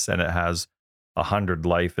found this, and it has 100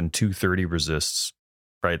 life and 230 resists,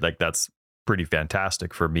 right? Like that's pretty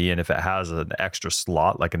fantastic for me. And if it has an extra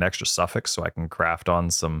slot, like an extra suffix, so I can craft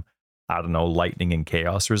on some, I don't know, lightning and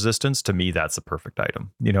chaos resistance, to me that's a perfect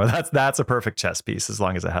item. That's a perfect chess piece as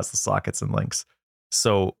long as it has the sockets and links.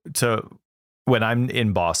 So when I'm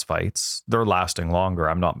in boss fights, they're lasting longer.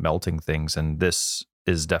 I'm not melting things, and this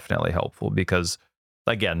is definitely helpful because,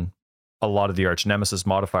 again, a lot of the Arch Nemesis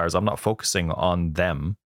modifiers, I'm not focusing on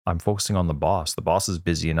them. I'm focusing on the boss. The boss is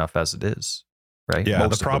busy enough as it is, right? Yeah,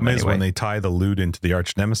 the problem is when they tie the loot into the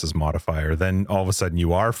Arch Nemesis modifier, then all of a sudden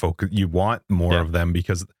you are focused. You want more of them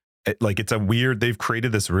because it's a weird, they've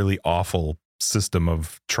created this really awful system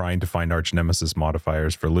of trying to find Arch Nemesis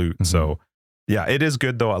modifiers for loot. Mm-hmm. So yeah, it is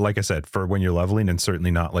good though. Like I said, for when you're leveling, and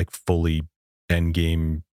certainly not like fully end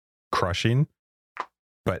game crushing,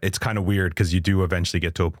 but it's kind of weird because you do eventually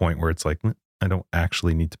get to a point where it's like, I don't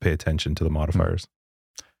actually need to pay attention to the modifiers.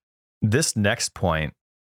 This next point,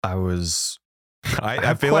 I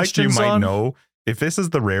feel like you might know if this is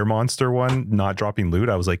the rare monster one not dropping loot.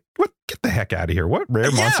 I was like, what? Get the heck out of here. What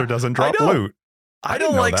rare monster doesn't drop loot? I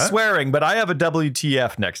don't like swearing, but I have a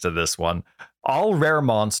WTF next to this one. All rare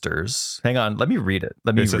monsters. Hang on, let me read it.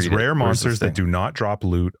 It says rare monsters that do not drop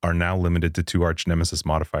loot are now limited to 2 Arch Nemesis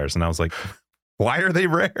modifiers. And I was like, why are they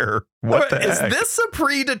rare? What the heck? Is this a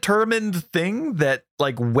predetermined thing that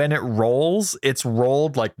like when it rolls, it's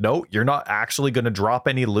rolled like, no, you're not actually going to drop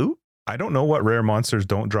any loot? I don't know what rare monsters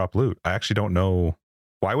don't drop loot. I actually don't know.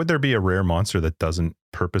 Why would there be a rare monster that doesn't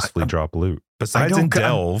purposefully drop loot? Besides in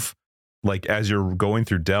Delve, like as you're going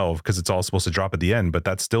through Delve, because it's all supposed to drop at the end, but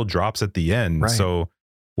that still drops at the end. Right. So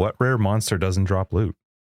what rare monster doesn't drop loot?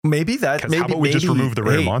 Maybe that. Maybe, how about we just remove the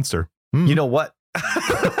rare monster? You know what?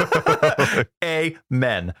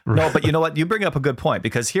 Amen. No, but you know what? You bring up a good point,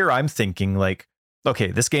 because here I'm thinking like,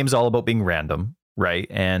 okay, this game's all about being random, right?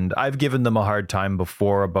 And I've given them a hard time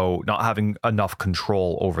before about not having enough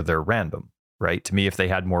control over their random, right? To me, if they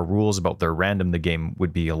had more rules about their random, the game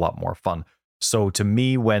would be a lot more fun. So to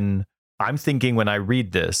me, when I'm thinking, when I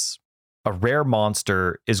read this, a rare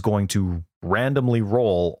monster is going to randomly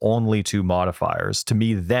roll only 2 modifiers. To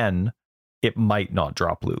me, then it might not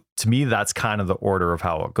drop loot. To me, that's kind of the order of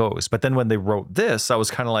how it goes. But then when they wrote this, I was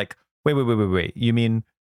kind of like, wait. You mean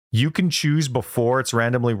you can choose before it's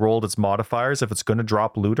randomly rolled its modifiers if it's going to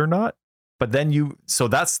drop loot or not? But then so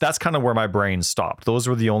that's kind of where my brain stopped. Those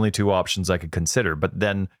were the only 2 options I could consider. But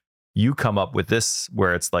then you come up with this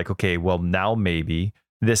where it's like, okay, well, now maybe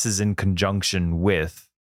this is in conjunction with,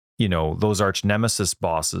 those Arch Nemesis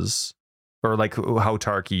bosses, or like how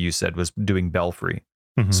Tarky, you said, was doing Belfry.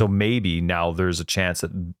 Mm-hmm. So maybe now there's a chance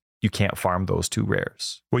that you can't farm those 2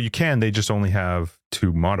 rares. Well, you can. They just only have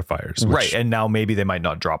 2 modifiers. Right. And now maybe they might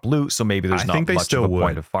not drop loot. So maybe there's not much of a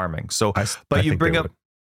point of farming. So, but you bring up,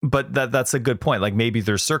 but that's a good point. Like maybe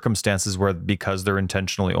there's circumstances where, because they're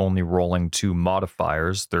intentionally only rolling 2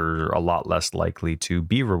 modifiers, they're a lot less likely to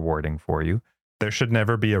be rewarding for you. There should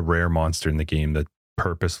never be a rare monster in the game that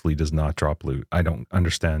purposefully does not drop loot. I don't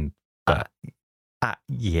understand that.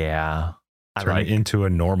 Yeah. Turn it into a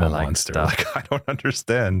normal monster. Like, I don't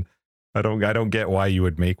understand. I don't get why you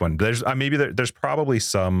would make one. There's there's probably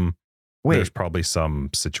some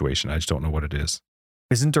situation. I just don't know what it is.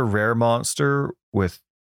 Isn't a rare monster with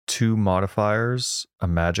 2 modifiers a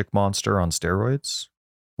magic monster on steroids?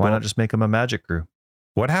 Why not just make him a magic crew?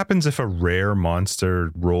 What happens if a rare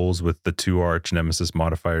monster rolls with the 2 arch nemesis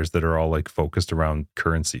modifiers that are all like focused around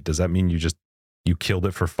currency? Does that mean you killed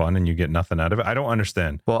it for fun and you get nothing out of it? I don't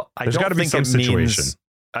understand. Well, there's got to be some situation.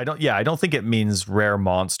 I don't think it means rare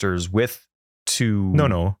monsters with 2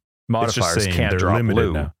 it's modifiers just can't drop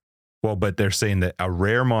loot. Now. Well, but they're saying that a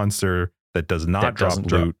rare monster that does not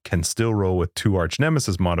drop loot can still roll with 2 arch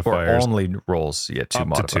nemesis modifiers. Or only rolls 2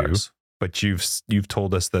 modifiers. 2. But you've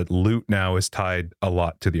told us that loot now is tied a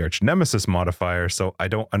lot to the arch nemesis modifier, so I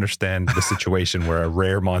don't understand the situation where a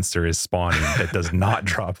rare monster is spawning that does not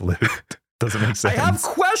drop loot. Doesn't make sense. I have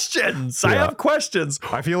questions.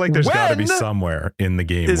 I feel like there's got to be somewhere in the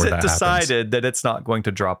game where that decided happens. that it's not going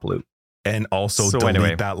to drop loot. And also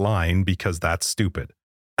delete that line because that's stupid.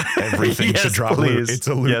 Everything should drop loot. It's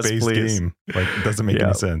a loot-based game. Like, it doesn't make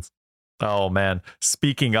any sense. Oh, man.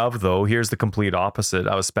 Speaking of, though, here's the complete opposite.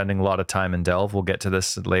 I was spending a lot of time in Delve. We'll get to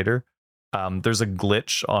this later. There's a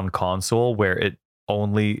glitch on console where it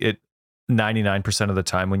 99% of the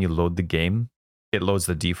time when you load the game, it loads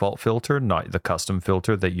the default filter, not the custom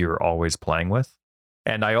filter that you're always playing with.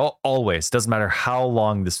 And I always, doesn't matter how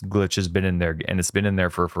long this glitch has been in there, and it's been in there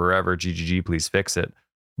for forever, GGG, please fix it.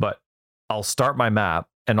 But I'll start my map,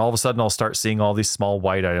 and all of a sudden I'll start seeing all these small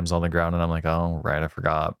white items on the ground, and I'm like, oh, right, I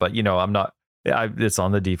forgot. But, it's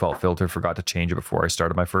on the default filter, forgot to change it before I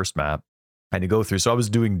started my first map. I had to go through. So I was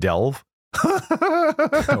doing Delve.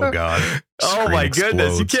 Oh God. Oh my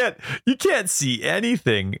goodness. You can't see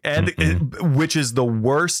anything. And which is the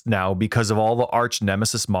worst now because of all the arch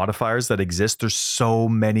nemesis modifiers that exist. There's so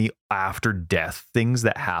many after death things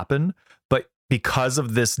that happen. But because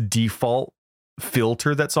of this default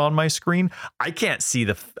filter that's on my screen, I can't see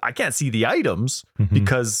the items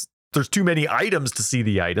because there's too many items to see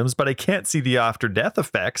the items, but I can't see the after death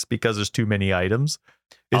effects because there's too many items.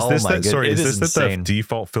 Is this that the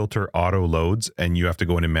default filter auto loads and you have to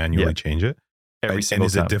go in and manually change it? Every single time.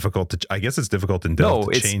 Is it difficult to, I guess it's difficult in Delve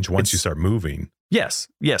to change once you start moving. Yes,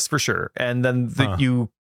 for sure. And then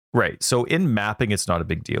right. So in mapping, it's not a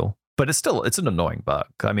big deal, but it's an annoying bug.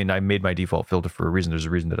 I mean, I made my default filter for a reason. There's a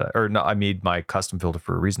reason that I made my custom filter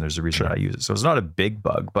for a reason. There's a reason that I use it. So it's not a big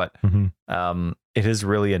bug, but it is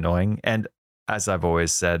really annoying. And as I've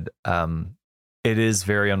always said, it is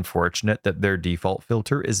very unfortunate that their default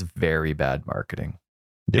filter is very bad marketing.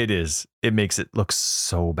 Yep. It is. It makes it look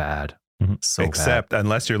so bad. So Except bad.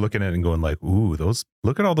 Unless you're looking at it and going like, ooh,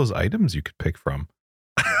 look at all those items you could pick from.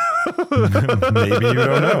 Maybe you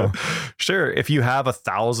don't know. Sure. If you have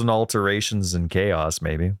 1,000 alterations in chaos,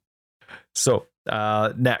 maybe. So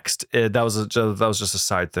next, that was just a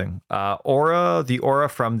side thing. The aura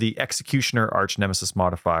from the Executioner Arch Nemesis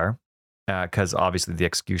modifier. Because obviously the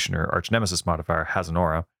Executioner Arch Nemesis modifier has an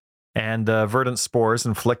aura. And Verdant Spores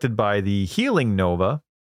inflicted by the Healing Nova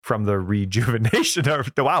from the Rejuvenation.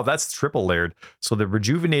 Wow, that's triple layered. So the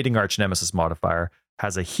Rejuvenating Arch Nemesis modifier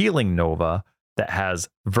has a Healing Nova that has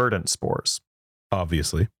Verdant Spores.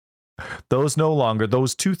 Obviously. Those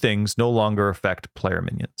two things no longer affect player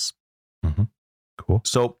minions. Cool.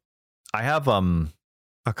 So I have a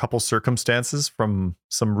couple circumstances from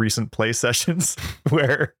some recent play sessions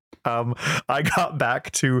where I got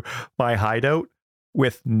back to my hideout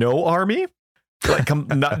with no army, like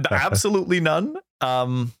absolutely none.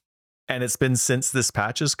 And it's been since this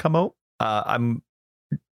patch has come out. I'm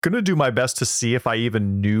gonna do my best to see if I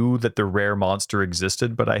even knew that the rare monster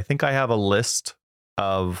existed, but I think I have a list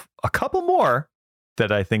of a couple more that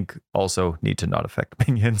I think also need to not affect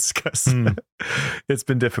minions because it's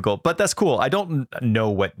been difficult. But that's cool. I don't know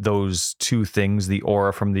what those two things, the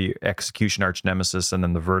aura from the Execution Arch Nemesis and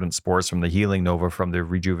then the Verdant Spores from the Healing Nova from the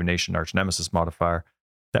Rejuvenation Arch Nemesis modifier,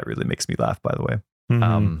 that really makes me laugh, by the way.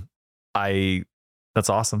 That's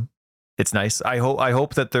awesome. It's nice. I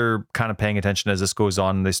hope that they're kind of paying attention as this goes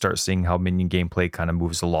on and they start seeing how minion gameplay kind of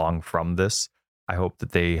moves along from this. I hope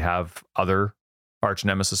that they have other Arch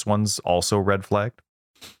Nemesis ones also red flagged.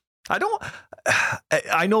 I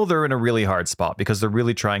know they're in a really hard spot because they're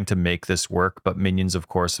really trying to make this work, but minions, of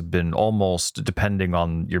course, have been almost, depending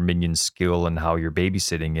on your minion skill and how you're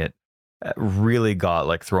babysitting it, really got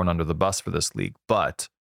like thrown under the bus for this league. But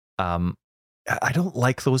I don't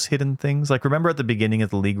like those hidden things. Like, remember at the beginning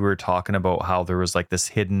of the league, we were talking about how there was like this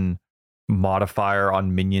hidden modifier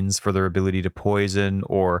on minions for their ability to poison,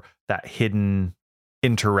 or that hidden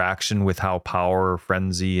interaction with how power,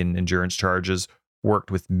 frenzy, and endurance charges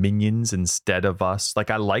worked with minions instead of us.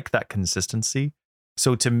 Like, I like that consistency.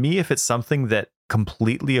 So to me, if it's something that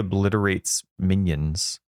completely obliterates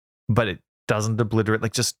minions, but it doesn't obliterate,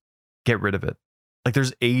 like, just get rid of it. Like,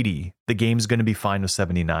 there's 80. The game's going to be fine with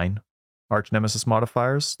 79 Arch Nemesis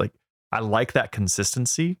modifiers. Like, I like that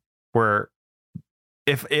consistency where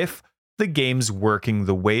if the game's working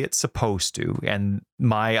the way it's supposed to, and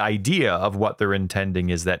my idea of what they're intending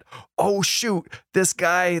is that, oh shoot, this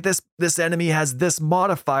guy, this enemy has this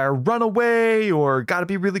modifier, run away, or gotta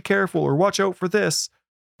be really careful, or watch out for this.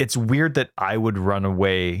 It's weird that I would run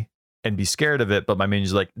away and be scared of it, but my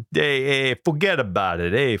minion's like, hey, forget about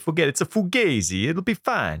it. Hey, forget it's a fugazi. It'll be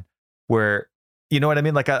fine. Where, you know what I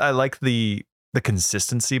mean? Like I like the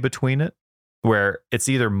consistency between it, where it's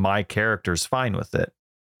either my character's fine with it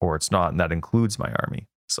or it's not, and that includes my army.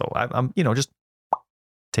 So I'm just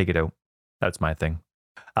take it out. That's my thing.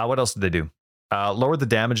 What else did they do? Lower the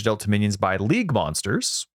damage dealt to minions by league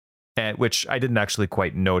monsters, which I didn't actually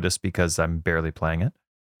quite notice because I'm barely playing it.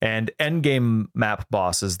 And endgame map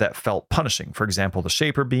bosses that felt punishing. For example, the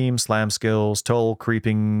Shaper Beam, Slam Skills, Toll,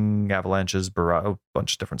 Creeping, Avalanches, a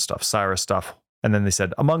bunch of different stuff, Cyrus stuff. And then they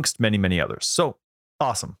said, amongst many, many others. So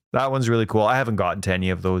awesome. That one's really cool. I haven't gotten to any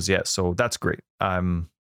of those yet, so that's great. I'm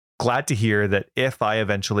glad to hear that if I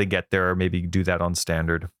eventually get there, or maybe do that on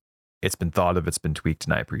standard, it's been thought of, it's been tweaked,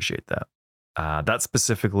 and I appreciate that. That's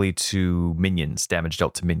specifically to minions, damage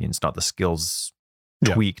dealt to minions, not the skills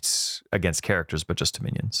tweaked against characters, but just to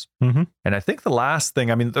minions. Mm-hmm. And I think the last thing,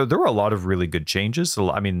 I mean, there were a lot of really good changes. So,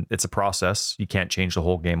 I mean, it's a process. You can't change the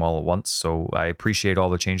whole game all at once. So I appreciate all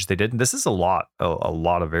the changes they did. And this is a lot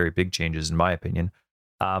of very big changes, in my opinion.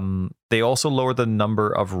 They also lowered the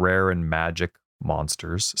number of rare and magic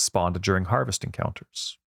monsters spawned during harvest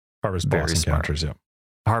encounters. Harvest boss encounters, yeah.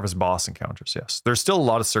 Harvest boss encounters, yes. There's still a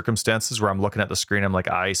lot of circumstances where I'm looking at the screen, I'm like,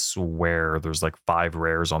 I swear there's like 5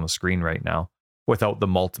 rares on the screen right now. Without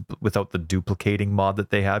the duplicating mod that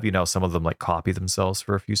they have, some of them like copy themselves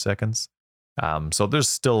for a few seconds. So there's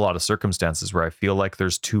still a lot of circumstances where I feel like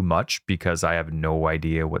there's too much because I have no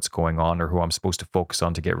idea what's going on or who I'm supposed to focus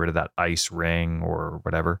on to get rid of that ice ring or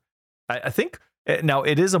whatever. I think now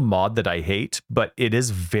it is a mod that I hate, but it is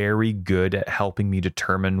very good at helping me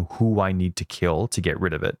determine who I need to kill to get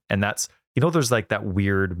rid of it. And that's, there's like that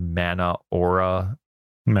weird mana aura.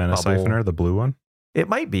 Mana siphoner, the blue one? It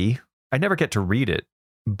might be. I never get to read it,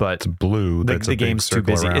 but it's blue. The game's too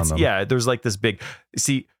busy. There's like this big,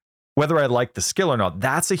 see, whether I like the skill or not,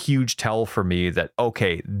 that's a huge tell for me that,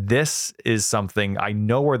 okay, this is something, I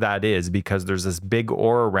know where that is because there's this big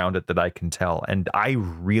aura around it that I can tell. And I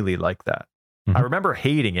really like that. Mm-hmm. I remember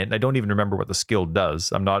hating it. And I don't even remember what the skill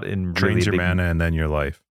does. I'm not in drains your mana and then your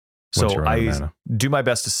life. So I do my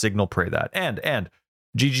best to signal prey that. And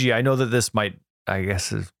GG, I know that this might, I guess,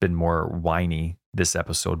 has been more whiny this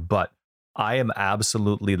episode, but I am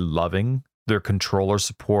absolutely loving their controller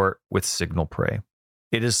support with signal prey.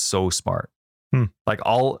 It is so smart. Like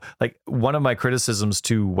one of my criticisms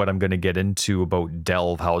to what I'm going to get into about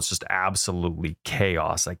Delve, how it's just absolutely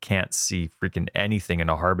chaos. I can't see freaking anything in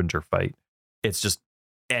a Harbinger fight. It's just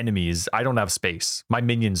enemies. I don't have space. My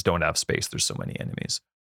minions don't have space. There's so many enemies.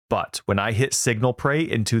 But when I hit signal prey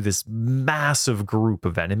into this massive group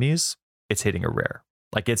of enemies, it's hitting a rare.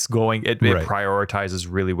 Like it prioritizes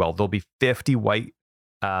really well. There'll be 50 white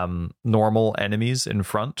normal enemies in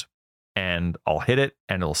front, and I'll hit it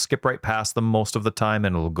and it'll skip right past them most of the time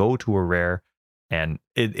and it'll go to a rare. And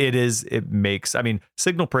it makes, I mean,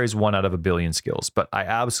 signal prey is 1 out of a billion skills, but I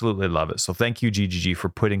absolutely love it. So thank you, GGG, for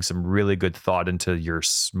putting some really good thought into your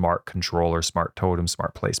smart controller, smart totem,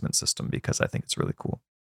 smart placement system, because I think it's really cool.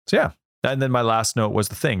 So yeah. And then my last note was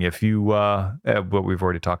the thing. If you, what we've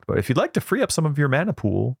already talked about, if you'd like to free up some of your mana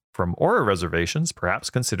pool from aura reservations,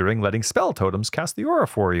 perhaps considering letting spell totems cast the aura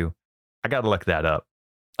for you. I got to look that up.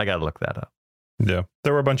 Yeah.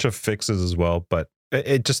 There were a bunch of fixes as well, but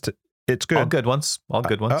it's good. All good ones.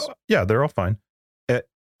 Yeah, they're all fine.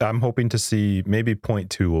 I'm hoping to see maybe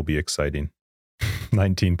 0.2 will be exciting.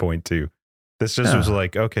 19.2. This just was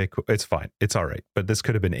like, okay, cool. It's fine. It's all right. But this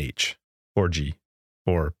could have been H or G.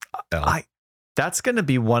 Or L. That's going to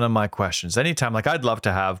be one of my questions. Anytime, like I'd love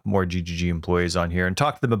to have more GGG employees on here and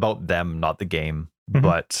talk to them about them, not the game. Mm-hmm.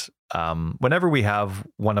 But whenever we have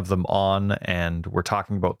one of them on and we're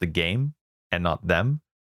talking about the game and not them,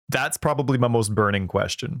 that's probably my most burning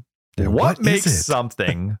question. Yeah, what makes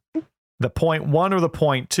something the 0.1 or the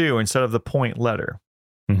 0.2 instead of the point letter?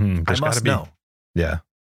 Mm-hmm. I must know. Yeah.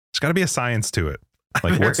 There's got to be a science to it.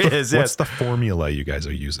 Like what's the formula you guys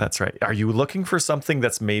are using? That's right. Are you looking for something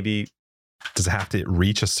that's maybe, does it have to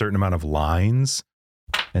reach a certain amount of lines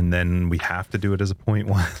and then we have to do it as a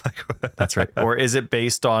 0.1? That's right. Or is it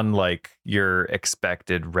based on like your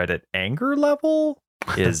expected Reddit anger level?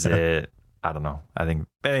 Is it, I don't know. I think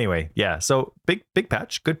anyway, yeah. So big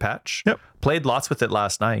patch, good patch. Yep. Played lots with it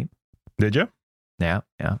last night. Did you? Yeah.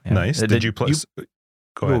 Nice. Did you play?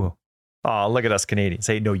 Go ahead. Oh, look at us Canadians.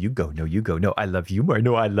 Say, no, you go. No, I love you more.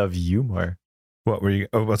 No, I love you more. What were you?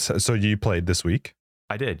 Oh, so you played this week?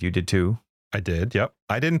 I did. You did too. I did. Yep.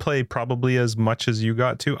 I didn't play probably as much as you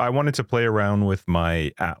got to. I wanted to play around with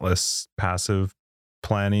my Atlas passive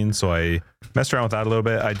planning, so I messed around with that a little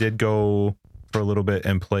bit. I did go for a little bit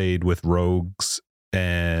and played with rogues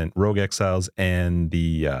and rogue exiles and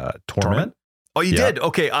the Torment. Oh, you did?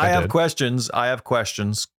 Okay, I have questions.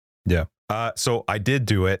 Yeah. So I did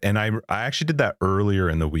do it, and I actually did that earlier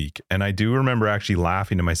in the week, and I do remember actually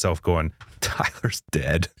laughing to myself going, Tyler's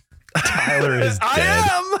dead. Tyler is dead.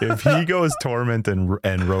 I am. If he goes Torment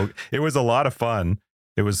and rogue, it was a lot of fun.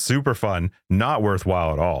 It was super fun, not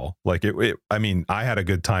worthwhile at all. Like I mean, I had a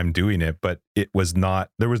good time doing it, but it was not,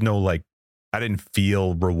 there was no like, I didn't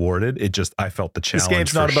feel rewarded. It just, I felt the challenge. This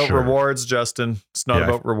game's not about rewards, Justin. It's not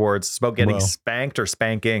about rewards. It's about getting spanked or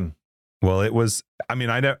spanking. Well, it was, I mean,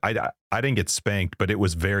 I didn't get spanked, but it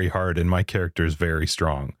was very hard and my character is very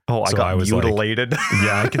strong. Oh, so I was mutilated. Like,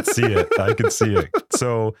 yeah, I could see it. I could see it.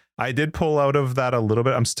 So I did pull out of that a little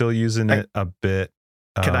bit. I'm still using it a bit.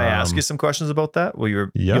 Can I ask you some questions about that? Well,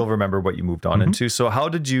 you'll remember what you moved on into. So how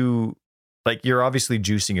did you, like, you're obviously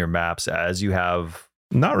juicing your maps as you have.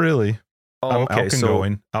 Not really. Oh, okay.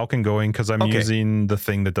 Alkin going because I'm using the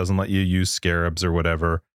thing that doesn't let you use scarabs or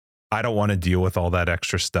whatever. I don't want to deal with all that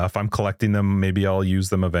extra stuff. I'm collecting them. Maybe I'll use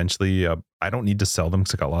them eventually. I don't need to sell them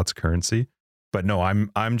because I got lots of currency. But no,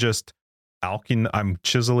 I'm just alking. I'm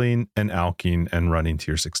chiseling and alking and running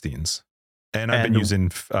tier 16s. And I've been using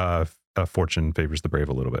Fortune Favors the Brave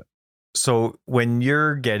a little bit. So when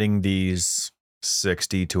you're getting these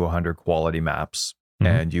 60 to 100 quality maps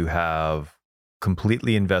and you have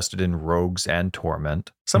completely invested in rogues and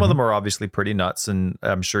torment, some of them are obviously pretty nuts, and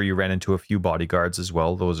I'm sure you ran into a few bodyguards as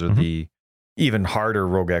well. Those are the even harder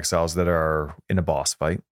rogue exiles that are in a boss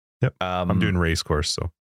fight. Yep. I'm doing race course,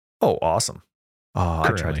 so awesome.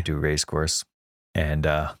 I tried to do race course and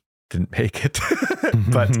didn't make it.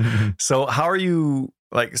 But so how are you,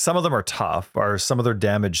 like, some of them are tough. Are some of their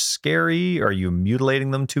damage scary? Are you mutilating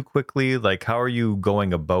them too quickly? Like, how are you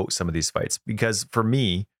going about some of these fights? Because for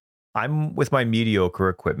me, I'm with my mediocre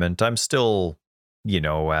equipment. I'm still,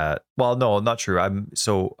 well, no, not true. I'm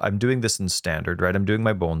doing this in standard, right? I'm doing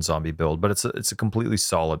my bone zombie build, but it's a completely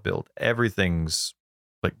solid build. Everything's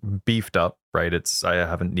like beefed up, right? I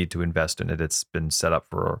haven't need to invest in it. It's been set up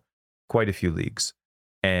for quite a few leagues.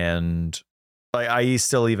 And I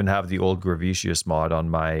still even have the old Gravicius mod on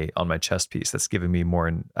my chest piece that's giving me more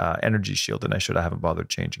energy shield than I should. I haven't bothered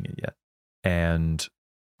changing it yet. And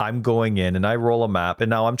I'm going in and I roll a map, and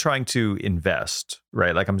now I'm trying to invest,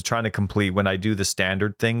 right? Like I'm trying to complete, when I do the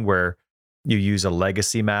standard thing where you use a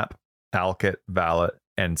legacy map, Alkit, Valet,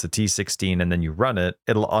 and it's a T16, and then you run it,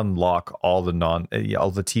 it'll unlock all the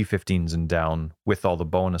T15s and down with all the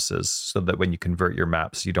bonuses, so that when you convert your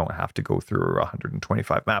maps, you don't have to go through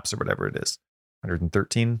 125 maps or whatever it is.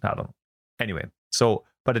 113? I don't know. Anyway,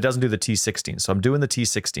 but it doesn't do the T16. So I'm doing the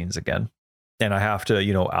T16s again, and I have to,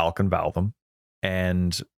 Alk and Val them.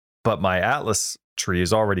 But my Atlas tree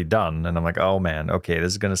is already done, and I'm like, oh man, okay,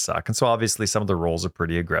 this is gonna suck. And so obviously some of the rolls are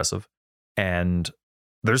pretty aggressive, and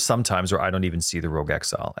there's some times where I don't even see the rogue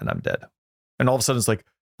exile and I'm dead. And all of a sudden it's like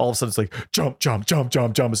jump.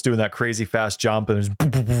 It's doing that crazy fast jump, and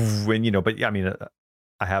but yeah, I mean,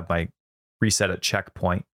 I have my reset at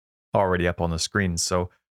checkpoint already up on the screen.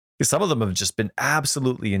 So some of them have just been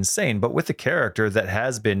absolutely insane, but with a character that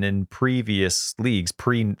has been in previous leagues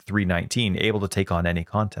pre-319 able to take on any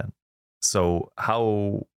content. So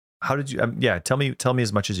how did you tell me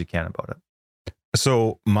as much as you can about it.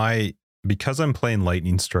 So because I'm playing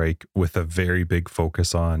Lightning Strike with a very big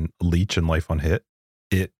focus on leech and life on hit,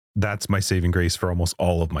 that's my saving grace for almost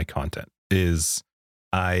all of my content. Some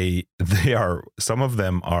of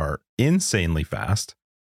them are insanely fast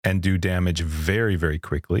and do damage very, very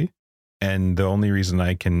quickly. And the only reason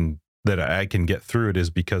I can get through it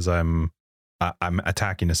is because I'm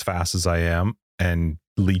attacking as fast as I am and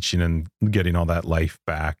leeching and getting all that life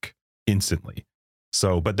back instantly.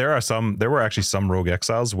 So, but there were actually some rogue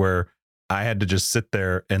exiles where I had to just sit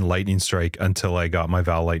there and lightning strike until I got my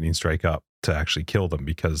Val lightning strike up to actually kill them,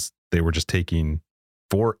 because they were just taking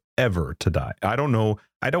forever to die. I don't know.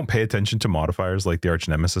 I don't pay attention to modifiers like the Arch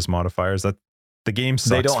Nemesis modifiers. That the game sucks.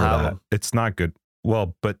 They don't for have that. them. It's not good.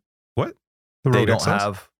 Well, but what? They don't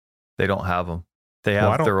have them. They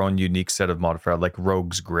have their own unique set of modifier, like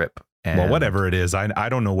Rogue's Grip. Well, whatever it is, I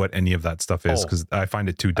don't know what any of that stuff is, because I find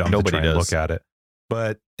it too dumb to try and look at it.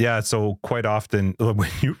 But yeah, so quite often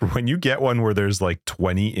when you get one where there's like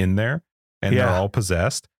 20 in there and they're all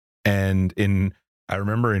possessed, and I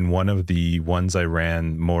remember in one of the ones I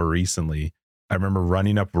ran more recently, I remember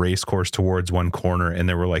running up race course towards one corner and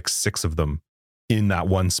there were like 6 of them in that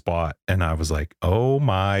one spot. And I was like, oh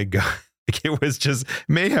my God. Like, it was just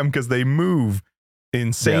mayhem because they move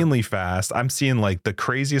insanely fast. I'm seeing like the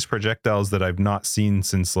craziest projectiles that I've not seen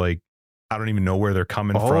since like, I don't even know where they're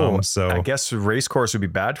coming from. So I guess race course would be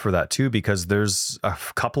bad for that too, because there's a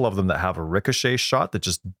couple of them that have a ricochet shot that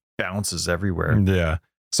just bounces everywhere. Yeah.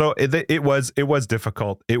 So it was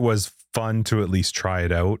difficult. It was fun to at least try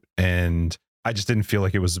it out. And I just didn't feel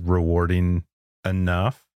like it was rewarding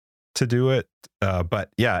enough to do it.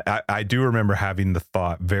 But yeah, I do remember having the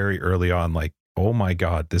thought very early on, like, oh my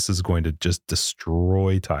God, this is going to just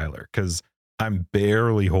destroy Tyler, because I'm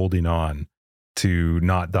barely holding on to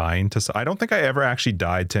not dying to. I don't think I ever actually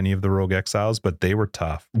died to any of the Rogue Exiles, but they were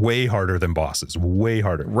tough, way harder than bosses, way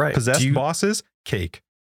harder. Right. Possessed bosses, cake,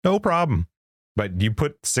 no problem. But you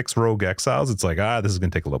put 6 Rogue Exiles, it's like, this is going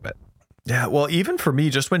to take a little bit. Yeah, well, even for me,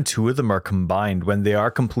 just when 2 of them are combined, when they are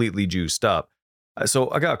completely juiced up. So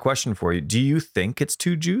I got a question for you. Do you think it's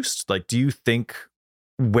too juiced? Like, do you think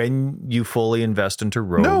when you fully invest into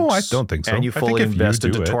Rogues, no, I don't think so, and you fully invest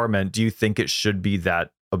into Torment, do you think it should be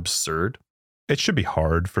that absurd? It should be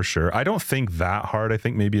hard for sure. I don't think that hard. I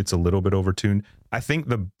think maybe it's a little bit overtuned. I think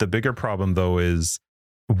the bigger problem though is,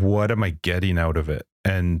 what am I getting out of it?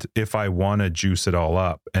 And if I want to juice it all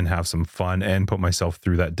up and have some fun and put myself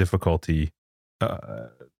through that difficulty,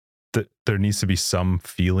 there needs to be some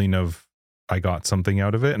feeling of I got something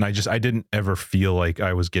out of it. And I didn't ever feel like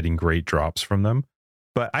I was getting great drops from them.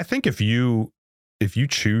 But I think if you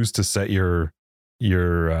choose to set your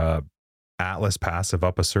Atlas passive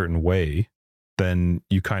up a certain way, then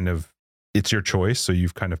you kind of, it's your choice. So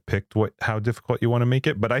you've kind of picked how difficult you want to make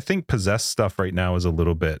it. But I think possessed stuff right now is a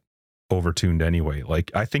little bit overtuned anyway.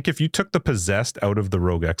 Like, I think if you took the possessed out of the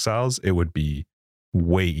Rogue Exiles, it would be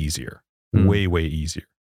way easier, way easier.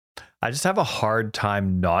 I just have a hard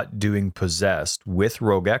time not doing possessed with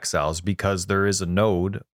Rogue Exiles, because there is a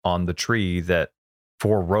node on the tree that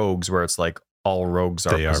for rogues where it's like all rogues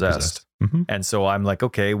are possessed. Mm-hmm. And so I'm like,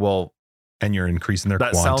 okay, well, and you're increasing their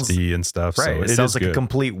quantity and stuff. Right. So it sounds like a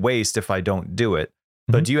complete waste if I don't do it.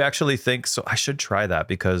 Mm-hmm. But do you actually think so? I should try that,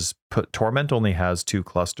 because Torment only has 2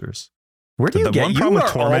 clusters. Where do you get? One problem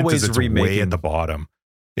with Torment is it's way at the bottom.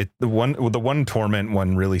 The one Torment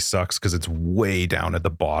one really sucks because it's way down at the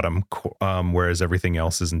bottom, whereas everything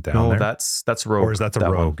else isn't down there. That's Rogue. Or is that the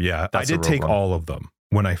Rogue? Yeah, I did take all of them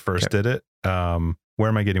when I first did it. Where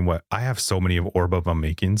am I getting what? I have so many of Orb of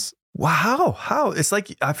Unmakings. Wow, how? It's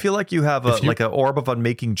like, I feel like you have like an Orb of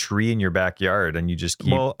Unmaking tree in your backyard, and you just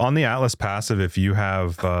keep. Well, on the Atlas passive, if you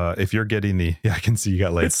have, if you're getting I can see you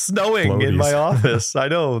got like. It's snowing floaties in my office. I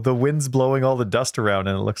know, the wind's blowing all the dust around,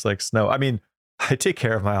 and it looks like snow. I mean, I take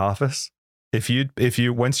care of my office. If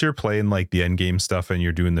you once you're playing like the end game stuff and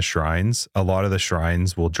you're doing the shrines, a lot of the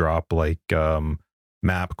shrines will drop like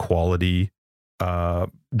map quality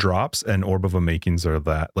drops, and Orb of Unmakings are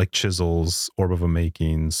that, like chisels, Orb of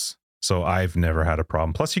Unmakings. So I've never had a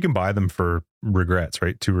problem. Plus you can buy them for regrets,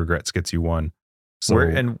 right? 2 regrets gets you 1. So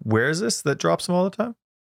where is this that drops them all the time?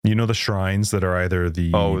 You know, the shrines that are either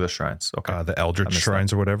the shrines, okay, the Eldritch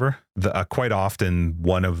shrines or whatever. Quite often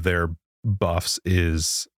one of their buffs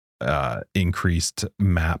is increased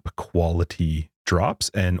map quality drops,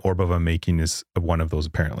 and Orb of Unmaking is one of those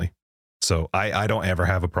apparently. So I don't ever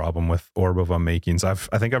have a problem with Orb of Unmakings.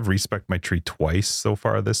 I think I've respec'd my tree twice so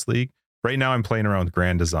far this league. Right now I'm playing around with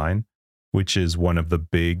Grand Design, which is one of the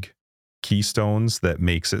big keystones that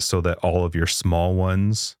makes it so that all of your small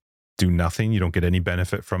ones do nothing. You don't get any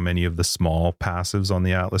benefit from any of the small passives on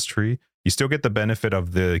the Atlas tree. You still get the benefit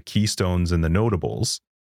of the keystones and the notables,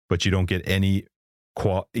 but you don't get any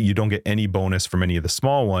bonus from any of the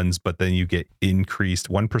small ones. But then you get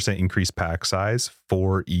 1% increased pack size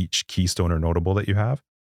for each keystone or notable that you have.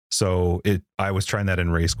 So I was trying that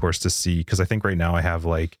in race course to see, because I think right now I have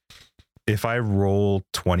like, if I roll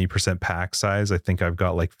 20% pack size, I think I've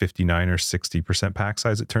got like 59 or 60% pack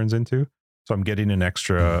size it turns into. So I'm getting an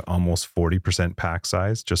extra almost 40% pack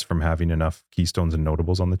size just from having enough keystones and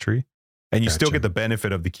notables on the tree. And you still get the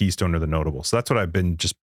benefit of the keystone or the notable. So that's what I've been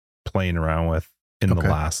just playing around with in the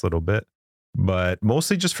last little bit, but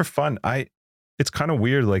mostly just for fun. It's kind of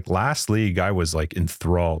weird. Like last league, I was like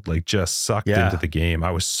enthralled, like just sucked into the game.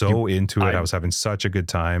 I was so into it. I was having such a good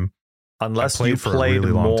time. Unless you played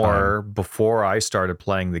more before I started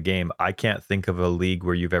playing the game, I can't think of a league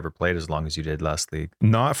where you've ever played as long as you did last league.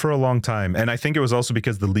 Not for a long time. And I think it was also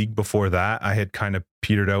because the league before that, I had kind of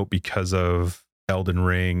petered out because of Elden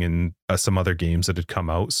Ring and some other games that had come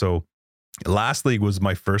out. So last league was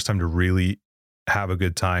my first time to really have a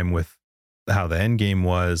good time with how the end game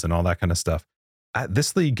was and all that kind of stuff. at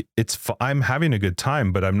this league, I'm having a good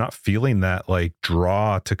time, but I'm not feeling that like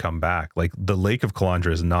draw to come back. Like the Lake of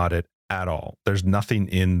Kalandra is not it at all. There's nothing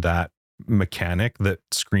in that mechanic that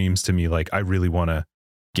screams to me like I really want to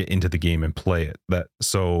get into the game and play it.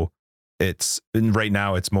 Right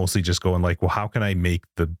now it's mostly just going like, well, how can I make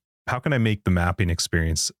the mapping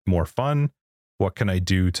experience more fun? What can I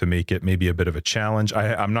do to make it maybe a bit of a challenge?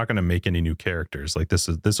 I'm not going to make any new characters. Like this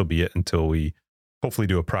will be it until we hopefully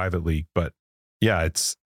do a private league. But yeah,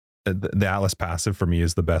 it's the Atlas passive for me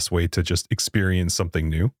is the best way to just experience something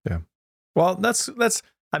new. Yeah. Well, that's.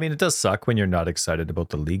 I mean, it does suck when you're not excited about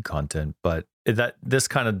the league content, but this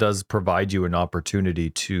kind of does provide you an opportunity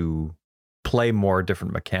to play more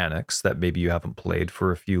different mechanics that maybe you haven't played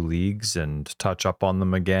for a few leagues and touch up on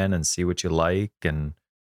them again and see what you like. And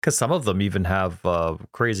because some of them even have a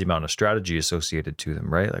crazy amount of strategy associated to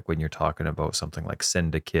them, right? Like when you're talking about something like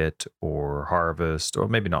Syndicate or Harvest, or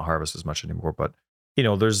maybe not Harvest as much anymore, but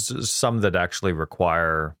there's some that actually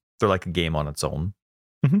require, they're like a game on its own.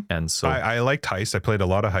 Mm-hmm. And so I liked Heist. I played a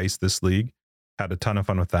lot of Heist this league, had a ton of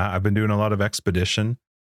fun with that. I've been doing a lot of Expedition.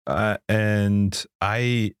 And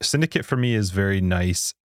Syndicate for me is very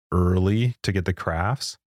nice early to get the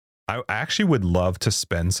crafts. I actually would love to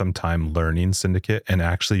spend some time learning Syndicate and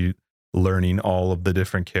actually learning all of the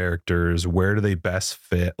different characters. Where do they best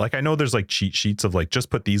fit? Like, I know there's like cheat sheets of like,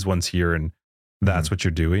 just put these ones here and that's what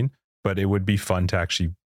you're doing. But it would be fun to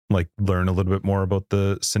actually like learn a little bit more about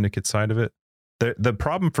the Syndicate side of it. The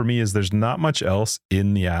problem for me is there's not much else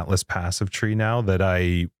in the Atlas passive tree now that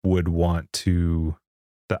I would want to.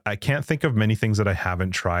 I can't think of many things that I haven't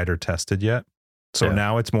tried or tested yet. So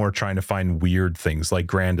now it's more trying to find weird things like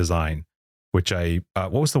Grand Design, which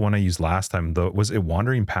what was the one I used last time? Was it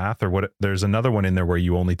Wandering Path or what? There's another one in there where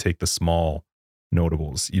you only take the small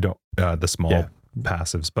notables. You don't, the small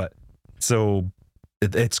passives. But so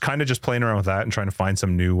it's kind of just playing around with that and trying to find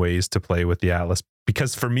some new ways to play with the Atlas.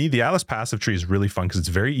 Because for me, the Atlas passive tree is really fun because it's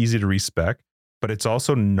very easy to respec, but it's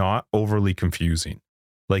also not overly confusing.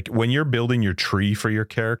 Like when you're building your tree for your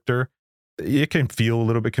character, it can feel a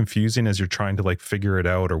little bit confusing as you're trying to like figure it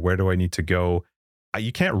out or where do I need to go.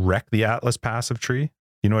 You can't wreck the Atlas passive tree.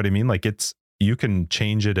 You know what I mean? Like you can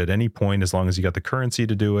change it at any point as long as you got the currency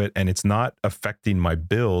to do it. And it's not affecting my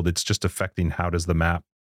build. It's just affecting how does the map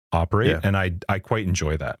operate. Yeah. And I quite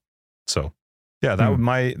enjoy that. So yeah,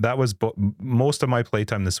 that was most of my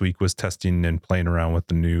playtime this week was testing and playing around with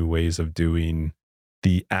the new ways of doing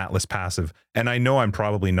the Atlas passive. And I know I'm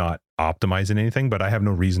probably not optimizing anything, but I have no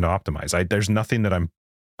reason to optimize. There's nothing that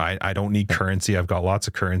I don't need currency. I've got lots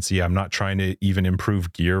of currency. I'm not trying to even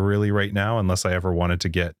improve gear really right now, unless I ever wanted to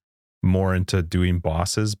get more into doing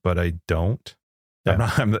bosses, but I don't.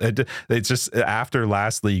 Yeah. It's just after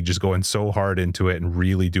last league, just going so hard into it and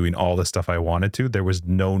really doing all the stuff I wanted to. There was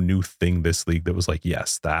no new thing this league that was like,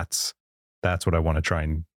 yes, that's what I want to try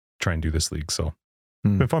and do this league. So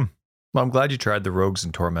it's been fun. Well, I'm glad you tried the Rogues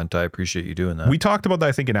and Torment. I appreciate you doing that. We talked about that,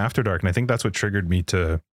 I think, in After Dark, and I think that's what triggered me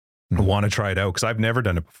to want to try it out because I've never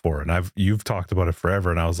done it before, and you've talked about it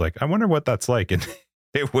forever, and I was like, I wonder what that's like, and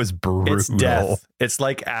it was brutal. It's death. It's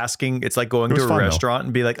like going to a restaurant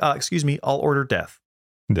and be like, excuse me, I'll order death.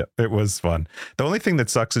 Yeah, it was fun. The only thing that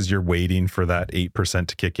sucks is you're waiting for that 8%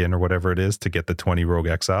 to kick in or whatever it is to get the 20 Rogue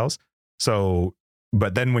Exiles. So,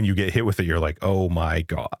 but then when you get hit with it, you're like, oh my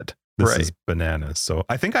God. This is bananas. So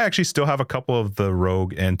I think I actually still have a couple of the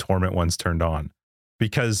Rogue and Torment ones turned on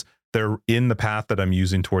because they're in the path that I'm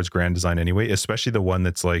using towards Grand Design anyway, especially the one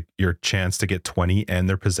that's like your chance to get 20 and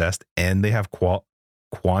they're possessed and they have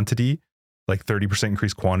quantity, like 30%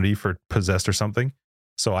 increased quantity for possessed or something.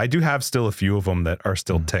 So I do have still a few of them that are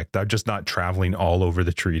still ticked. I'm just not traveling all over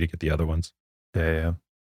the tree to get the other ones. Yeah.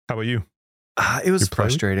 How about you? It was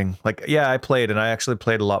frustrating. Like, yeah, I played, and I actually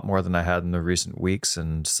played a lot more than I had in the recent weeks,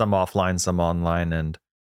 and some offline, some online, and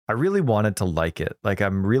I really wanted to like it. Like,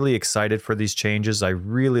 I'm really excited for these changes. I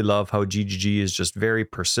really love how GGG is just very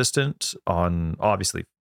persistent on, obviously,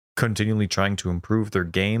 continually trying to improve their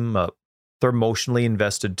game. They're emotionally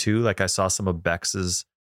invested, too. Like, I saw some of Bex's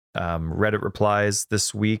Reddit replies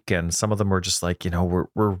this week, and some of them were just like,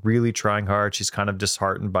 we're really trying hard. She's kind of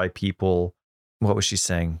disheartened by people. What was she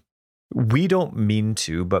saying? We don't mean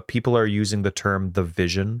to, but people are using the term the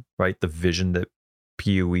vision, right? The vision that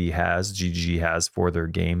PoE has, GGG has for their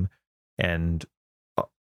game. And,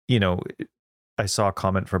 I saw a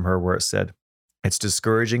comment from her where it said, it's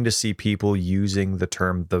discouraging to see people using the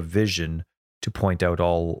term the vision to point out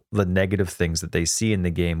all the negative things that they see in the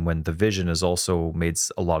game when the vision has also made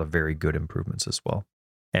a lot of very good improvements as well.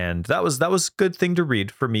 And that was a good thing to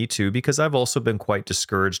read for me too, because I've also been quite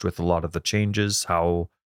discouraged with a lot of the changes, how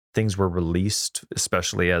things were released,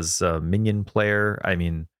 especially as a minion player. I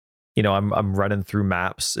mean, you know, I'm running through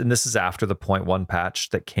maps, and this is after the 0.1 patch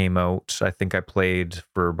that came out. I think I played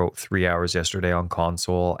for about 3 hours yesterday on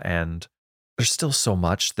console, and there's still so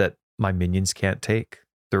much that my minions can't take.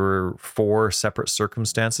 There were 4 separate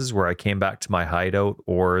circumstances where I came back to my hideout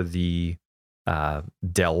or the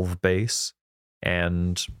delve base,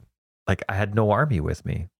 and like I had no army with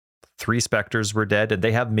me. 3 specters were dead, and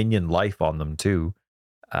they have minion life on them too.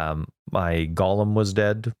 My golem was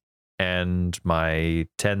dead, and my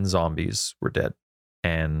 10 zombies were dead.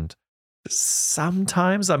 And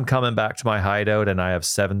sometimes I'm coming back to my hideout and I have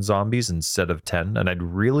 7 zombies instead of 10. And I'd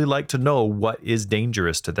really like to know what is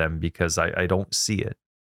dangerous to them because I don't see it.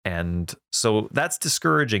 And so that's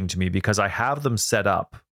discouraging to me because I have them set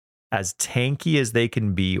up as tanky as they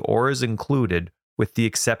can be or as included, with the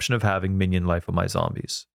exception of having minion life on my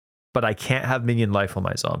zombies. But I can't have minion life on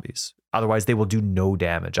my zombies. Otherwise, they will do no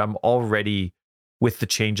damage. I'm already, with the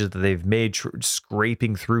changes that they've made,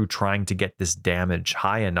 scraping through trying to get this damage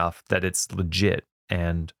high enough that it's legit.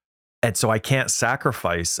 And so I can't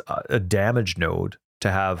sacrifice a damage node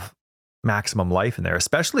to have maximum life in there,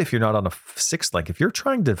 especially if you're not on a 6 link. If you're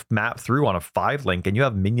trying to map through on a 5 link and you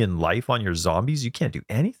have minion life on your zombies, you can't do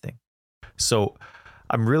anything. So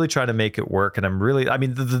I'm really trying to make it work. And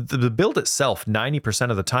the build itself,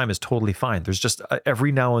 90% of the time is totally fine. There's just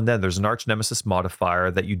every now and then there's an arch nemesis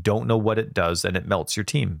modifier that you don't know what it does and it melts your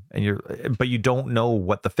team. But you don't know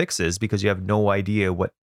what the fix is because you have no idea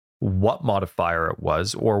what modifier it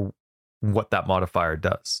was or what that modifier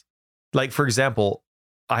does. Like, for example,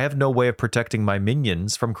 I have no way of protecting my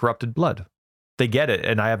minions from corrupted blood. They get it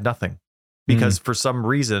and I have nothing. Because for some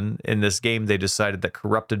reason in this game, they decided that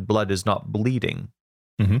corrupted blood is not bleeding.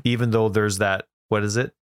 Even though there's that, what is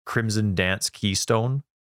it? Crimson Dance keystone.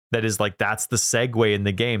 That is like, that's the segue in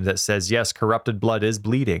the game that says, yes, corrupted blood is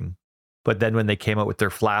bleeding. But then when they came out with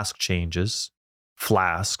their flask changes,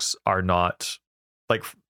 flasks are not, like,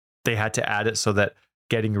 they had to add it so that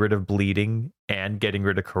getting rid of bleeding and getting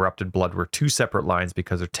rid of corrupted blood were 2 separate lines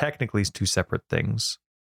because they're technically 2 separate things,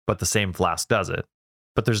 but the same flask does it.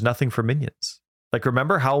 But there's nothing for minions. Like,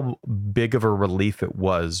 remember how big of a relief it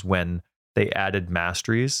was when they added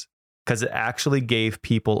masteries, because it actually gave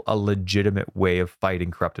people a legitimate way of fighting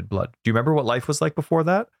corrupted blood. Do you remember what life was like before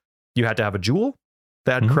that? You had to have a jewel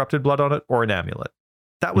that had corrupted blood on it or an amulet.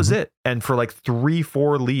 That was it. And for like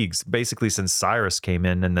 3-4 leagues, basically since Cyrus came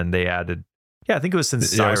in, and then they added, I think it was since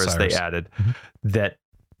Cyrus they added that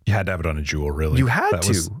you had to have it on a jewel, really. You had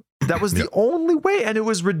to. That was the only way, and it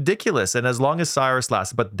was ridiculous. And as long as Cyrus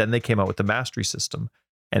lasted, but then they came out with the mastery system.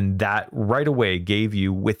 And that right away gave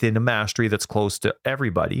you, within a mastery that's close to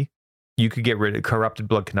everybody, you could get rid of corrupted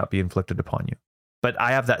blood cannot be inflicted upon you. But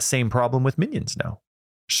I have that same problem with minions now.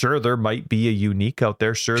 Sure, there might be a unique out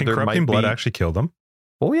there. Sure, there might be. Blood actually kill them?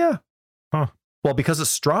 Oh, yeah. Huh. Well, because it's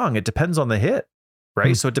strong, it depends on the hit,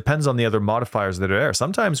 right? So it depends on the other modifiers that are there.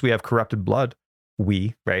 Sometimes we have corrupted blood.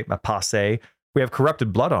 Right? My passe, we have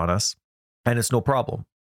corrupted blood on us, and it's no problem.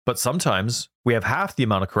 But sometimes we have half the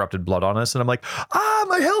amount of corrupted blood on us, and I'm like,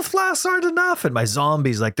 my health flasks aren't enough. And my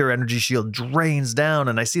zombies, like, their energy shield drains down,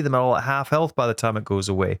 and I see them all at half health by the time it goes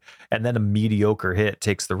away. And then a mediocre hit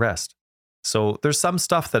takes the rest. So there's some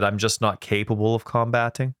stuff that I'm just not capable of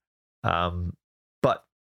combating. But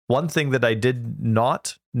one thing that I did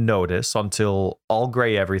not notice until All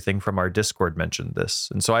Gray Everything from our Discord mentioned this.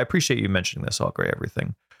 And so I appreciate you mentioning this, All Gray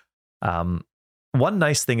Everything. One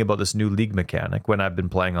nice thing about this new league mechanic when I've been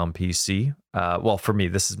playing on PC, well, for me,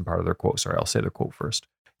 this isn't part of their quote. Sorry, I'll say their quote first.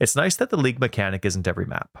 It's nice that the league mechanic isn't every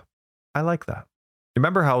map. I like that.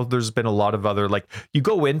 Remember how there's been a lot of other, like, you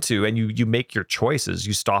go into and you make your choices.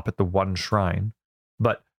 You stop at the one shrine,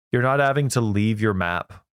 but you're not having to leave your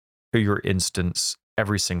map or your instance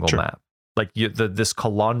every single map. Like this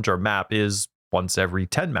Kalandra map is once every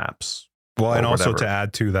 10 maps. Well, and also to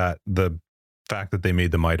add to that, the fact that they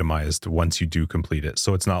made them itemized once you do complete it.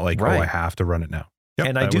 So it's not like, oh, I have to run it now. Yep,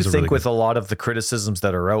 and I do think really with a lot of the criticisms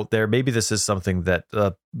that are out there, maybe this is something that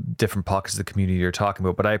different pockets of the community are talking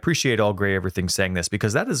about, but I appreciate All Gray Everything saying this,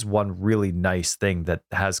 because that is one really nice thing that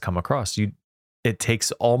has come across. It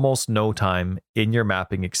takes almost no time in your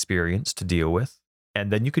mapping experience to deal with, and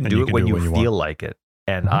then you can do it when you feel like it.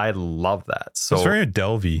 And I love that. So it's very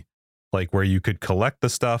Delvey, like where you could collect the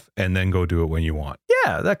stuff and then go do it when you want.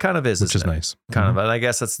 Yeah, that kind of is. Which is nice. Kind of. And I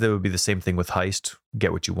guess that would be the same thing with Heist.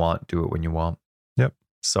 Get what you want, do it when you want. Yep.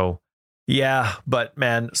 So, yeah, but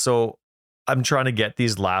man, so I'm trying to get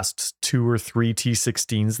these last 2 or 3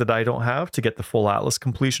 T16s that I don't have to get the full Atlas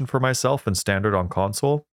completion for myself and standard on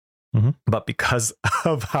console. But because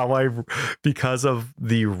of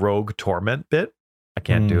the Rogue Torment bit, I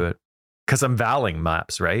can't do it because I'm valing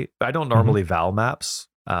maps, right? I don't normally val maps.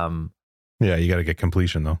 Yeah, you got to get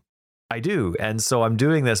completion though. I do. And so I'm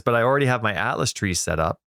doing this, but I already have my Atlas tree set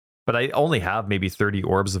up, but I only have maybe 30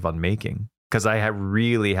 orbs of unmaking because I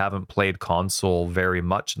really haven't played console very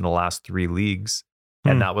much in the last 3 leagues.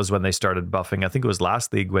 And that was when they started buffing. I think it was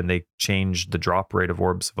last league when they changed the drop rate of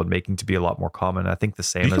orbs of unmaking to be a lot more common. I think the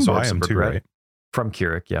same as orbs of regret. Right? From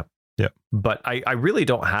Keurig, yeah. Yeah. But I really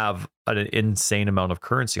don't have an insane amount of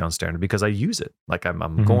currency on standard because I use it. Like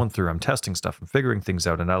I'm going through, I'm testing stuff and figuring things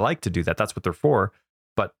out. And I like to do that. That's what they're for.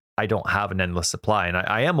 But I don't have an endless supply. And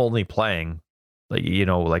I am only playing like,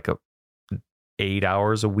 like 8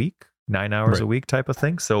 hours a week, 9 hours a week type of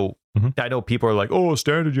thing. So I know people are like, oh,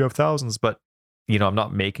 standard, you have thousands. But, I'm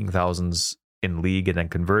not making thousands in league and then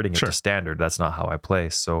converting it to standard. That's not how I play.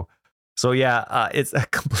 So yeah, it's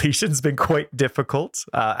completion's been quite difficult.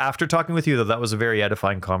 After talking with you, though, that was a very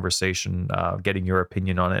edifying conversation, getting your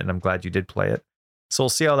opinion on it, and I'm glad you did play it. So we'll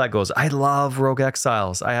see how that goes. I love Rogue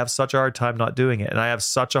Exiles. I have such a hard time not doing it, and I have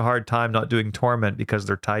such a hard time not doing Torment because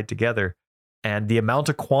they're tied together, and the amount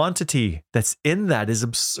of quantity that's in that is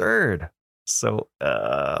absurd. So,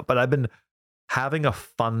 but I've been having a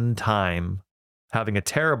fun time, having a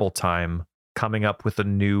terrible time coming up with a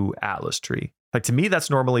new Atlas tree. Like to me, that's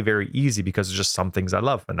normally very easy because there's just some things I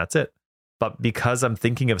love and that's it. But because I'm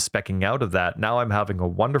thinking of speccing out of that, now I'm having a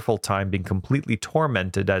wonderful time being completely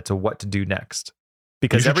tormented as to what to do next.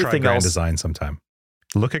 Because everything try Grand else. Design sometime.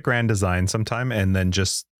 Look at Grand Design sometime and then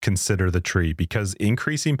just consider the tree because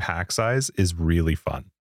increasing pack size is really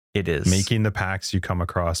fun. It is. Making the packs you come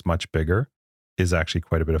across much bigger is actually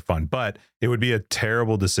quite a bit of fun, but it would be a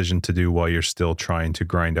terrible decision to do while you're still trying to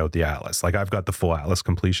grind out the Atlas. Like I've got the full Atlas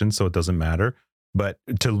completion, so it doesn't matter, but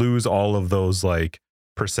to lose all of those like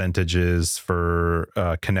percentages for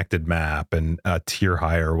connected map and tier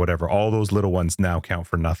higher or whatever, all those little ones now count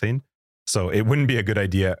for nothing. So it wouldn't be a good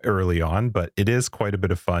idea early on, but it is quite a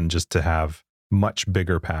bit of fun just to have much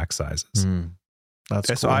bigger pack sizes. That's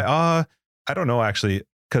cool. So I don't know actually,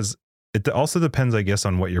 because it also depends, I guess,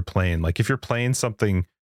 on what you're playing. Like if you're playing something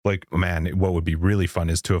like, man, what would be really fun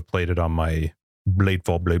is to have played it on my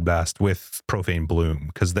Bladefall Blade Blast with Profane Bloom,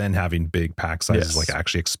 because then having big pack sizes like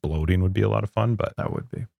actually exploding would be a lot of fun. But that would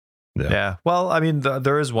be. Yeah. Well, I mean,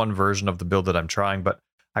 there is one version of the build that I'm trying, but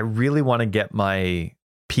I really want to get my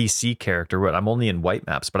PC character. I'm only in white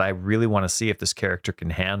maps, but I really want to see if this character can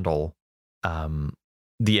handle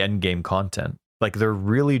the end game content. Like they're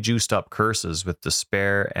really juiced up curses with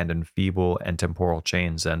Despair and Enfeeble and Temporal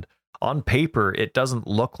Chains. And on paper, it doesn't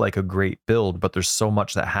look like a great build, but there's so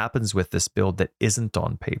much that happens with this build that isn't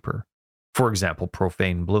on paper. For example,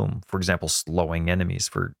 Profane Bloom. For example, slowing enemies.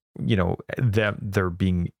 For, they're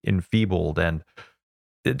being enfeebled. And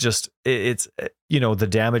it's the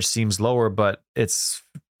damage seems lower, but it's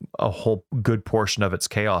a whole good portion of its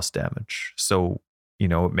chaos damage. So,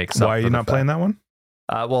 it makes up. Why are you not playing that one?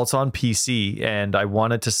 Well, it's on PC, and I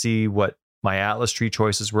wanted to see what my Atlas tree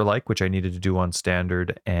choices were like, which I needed to do on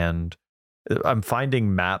standard. And I'm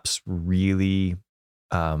finding maps really,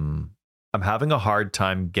 I'm having a hard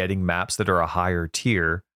time getting maps that are a higher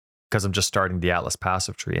tier because I'm just starting the Atlas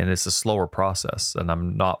passive tree, and it's a slower process, and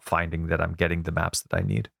I'm not finding that I'm getting the maps that I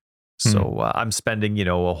need. So I'm spending,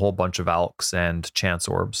 a whole bunch of Alks and Chance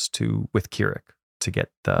Orbs with Keurig to get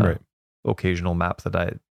the occasional map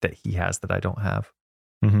that he has that I don't have.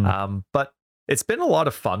 But it's been a lot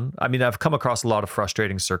of fun. I mean, I've come across a lot of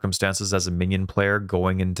frustrating circumstances as a minion player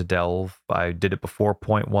going into Delve. I did it before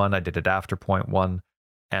 0.1. I did it after 0.1.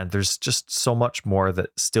 And there's just so much more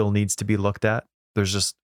that still needs to be looked at.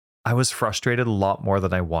 I was frustrated a lot more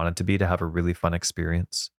than I wanted to be to have a really fun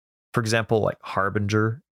experience. For example, like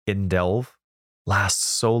Harbinger in Delve lasts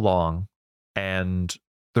so long and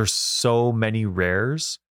there's so many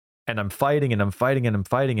rares. And I'm fighting and I'm fighting and I'm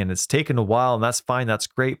fighting, and it's taken a while, and that's fine, that's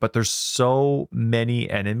great. But there's so many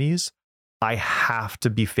enemies, I have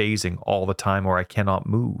to be phasing all the time or I cannot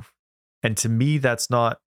move. And to me, that's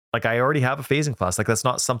not, like, I already have a phasing class. Like, that's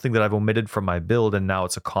not something that I've omitted from my build, and now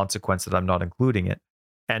it's a consequence that I'm not including it.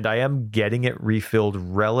 And I am getting it refilled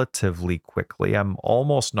relatively quickly. I'm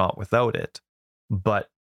almost not without it. But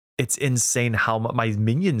it's insane how my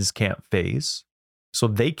minions can't phase, so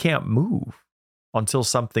they can't move until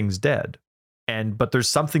something's dead. But there's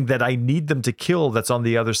something that I need them to kill that's on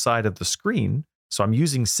the other side of the screen. So I'm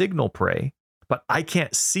using Signal Prey, but I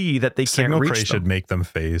can't see that they can't reach them. Signal Prey should make them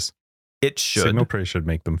phase. It should. Signal Prey should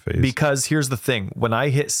make them phase. Because here's the thing. When I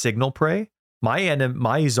hit Signal Prey,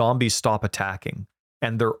 my zombies stop attacking.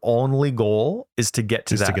 And their only goal is to get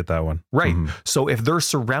to that. To get that one. Right. So if they're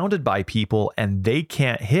surrounded by people and they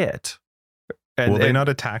can't hit. Will they not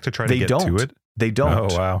attack to try to get to it? They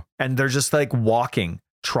don't. Oh, wow. And they're just like walking,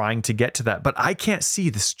 trying to get to that. But I can't see.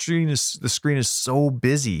 The screen is so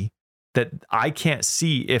busy that I can't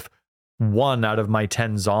see if 1 out of my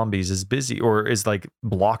 10 zombies is busy or is like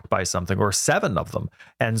blocked by something, or 7 of them.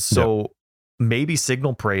 And so maybe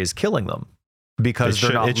Signal Prey is killing them because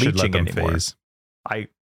they're not leeching anymore. Phase. I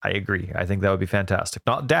agree. I think that would be fantastic.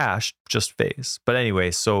 Not dash, just phase. But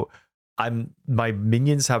anyway, so my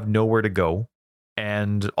minions have nowhere to go.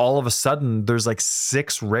 And all of a sudden there's like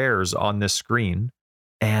 6 rares on this screen.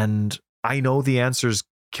 And I know the answer's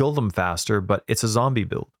kill them faster, but it's a zombie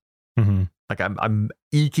build. Mm-hmm. Like I'm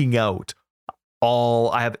eking out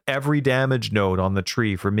I have every damage node on the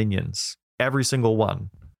tree for minions, every single one.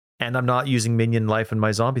 And I'm not using minion life in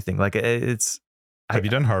my zombie thing. Like Have you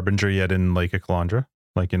done Harbinger yet in like a Calandra?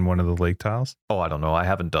 Like in one of the lake tiles? Oh, I don't know. I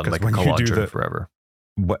haven't done like a Calandra in forever.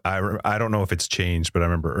 I don't know if it's changed, but I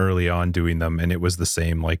remember early on doing them and it was the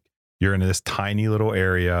same. Like you're in this tiny little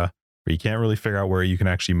area where you can't really figure out where you can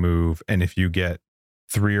actually move. And if you get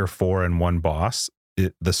 3 or 4 in one boss,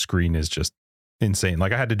 the screen is just insane.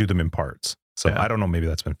 Like I had to do them in parts. So I don't know, maybe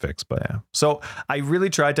that's been fixed, but yeah. So I really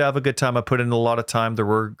tried to have a good time. I put in a lot of time. There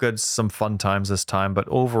were some fun times this time, but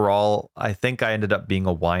overall, I think I ended up being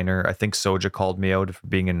a whiner. I think Soja called me out for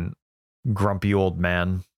being a grumpy old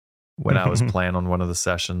man when I was playing on one of the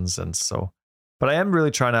sessions. And so, but I am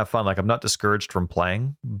really trying to have fun. Like I'm not discouraged from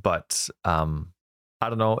playing, but I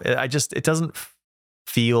don't know. It doesn't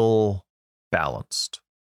feel balanced.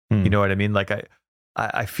 You know what I mean? Like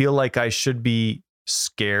I feel like I should be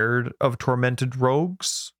scared of tormented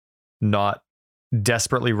rogues, not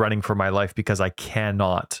desperately running for my life because I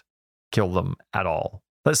cannot kill them at all.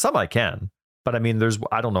 But some I can. But I mean,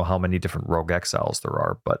 I don't know how many different rogue exiles there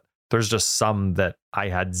are, but there's just some that I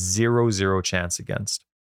had zero chance against.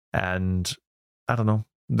 And I don't know.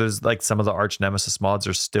 There's like some of the arch nemesis mods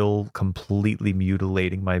are still completely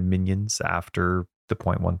mutilating my minions after the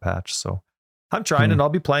 0.1 patch. So I'm trying, and I'll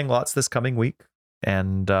be playing lots this coming week.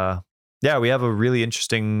 And yeah, we have a really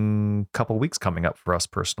interesting couple weeks coming up for us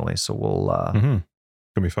personally. So we'll gonna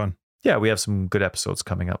be fun. Yeah, we have some good episodes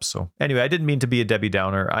coming up. So anyway, I didn't mean to be a Debbie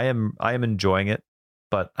Downer. I am enjoying it,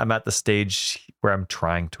 but I'm at the stage where I'm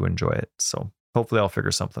trying to enjoy it. So hopefully I'll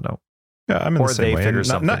figure something out. Yeah, I'm in the same way.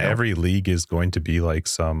 Not every league is going to be like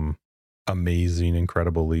some amazing,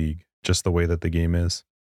 incredible league, just the way that the game is.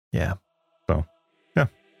 Yeah. So yeah.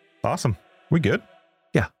 Awesome. We good?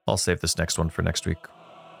 Yeah, I'll save this next one for next week.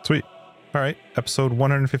 Sweet. All right, episode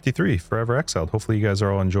 153, Forever Exiled. Hopefully you guys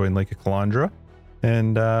are all enjoying Lake of Calandra,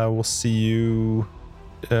 and we'll see you.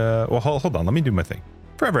 Well, hold on, let me do my thing.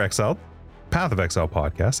 Forever Exiled, Path of Exile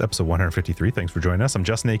podcast, episode 153. Thanks for joining us. I'm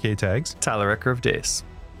Justin, A.K. Tags. Tyler Ecker of Days.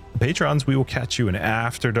 Patrons, we will catch you in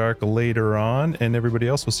After Dark later on, and everybody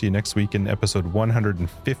else, we'll see you next week in episode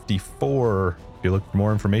 154. If you look for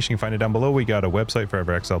more information, you can find it down below. We got a website,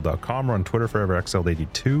 foreverexiled.com. We're on Twitter,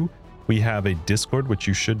 foreverexiled82. We have a Discord, which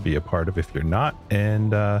you should be a part of if you're not,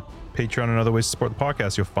 and Patreon and other ways to support the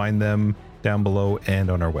podcast. You'll find them down below and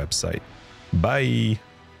on our website. Bye.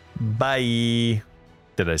 Bye.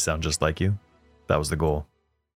 Did I sound just like you? That was the goal.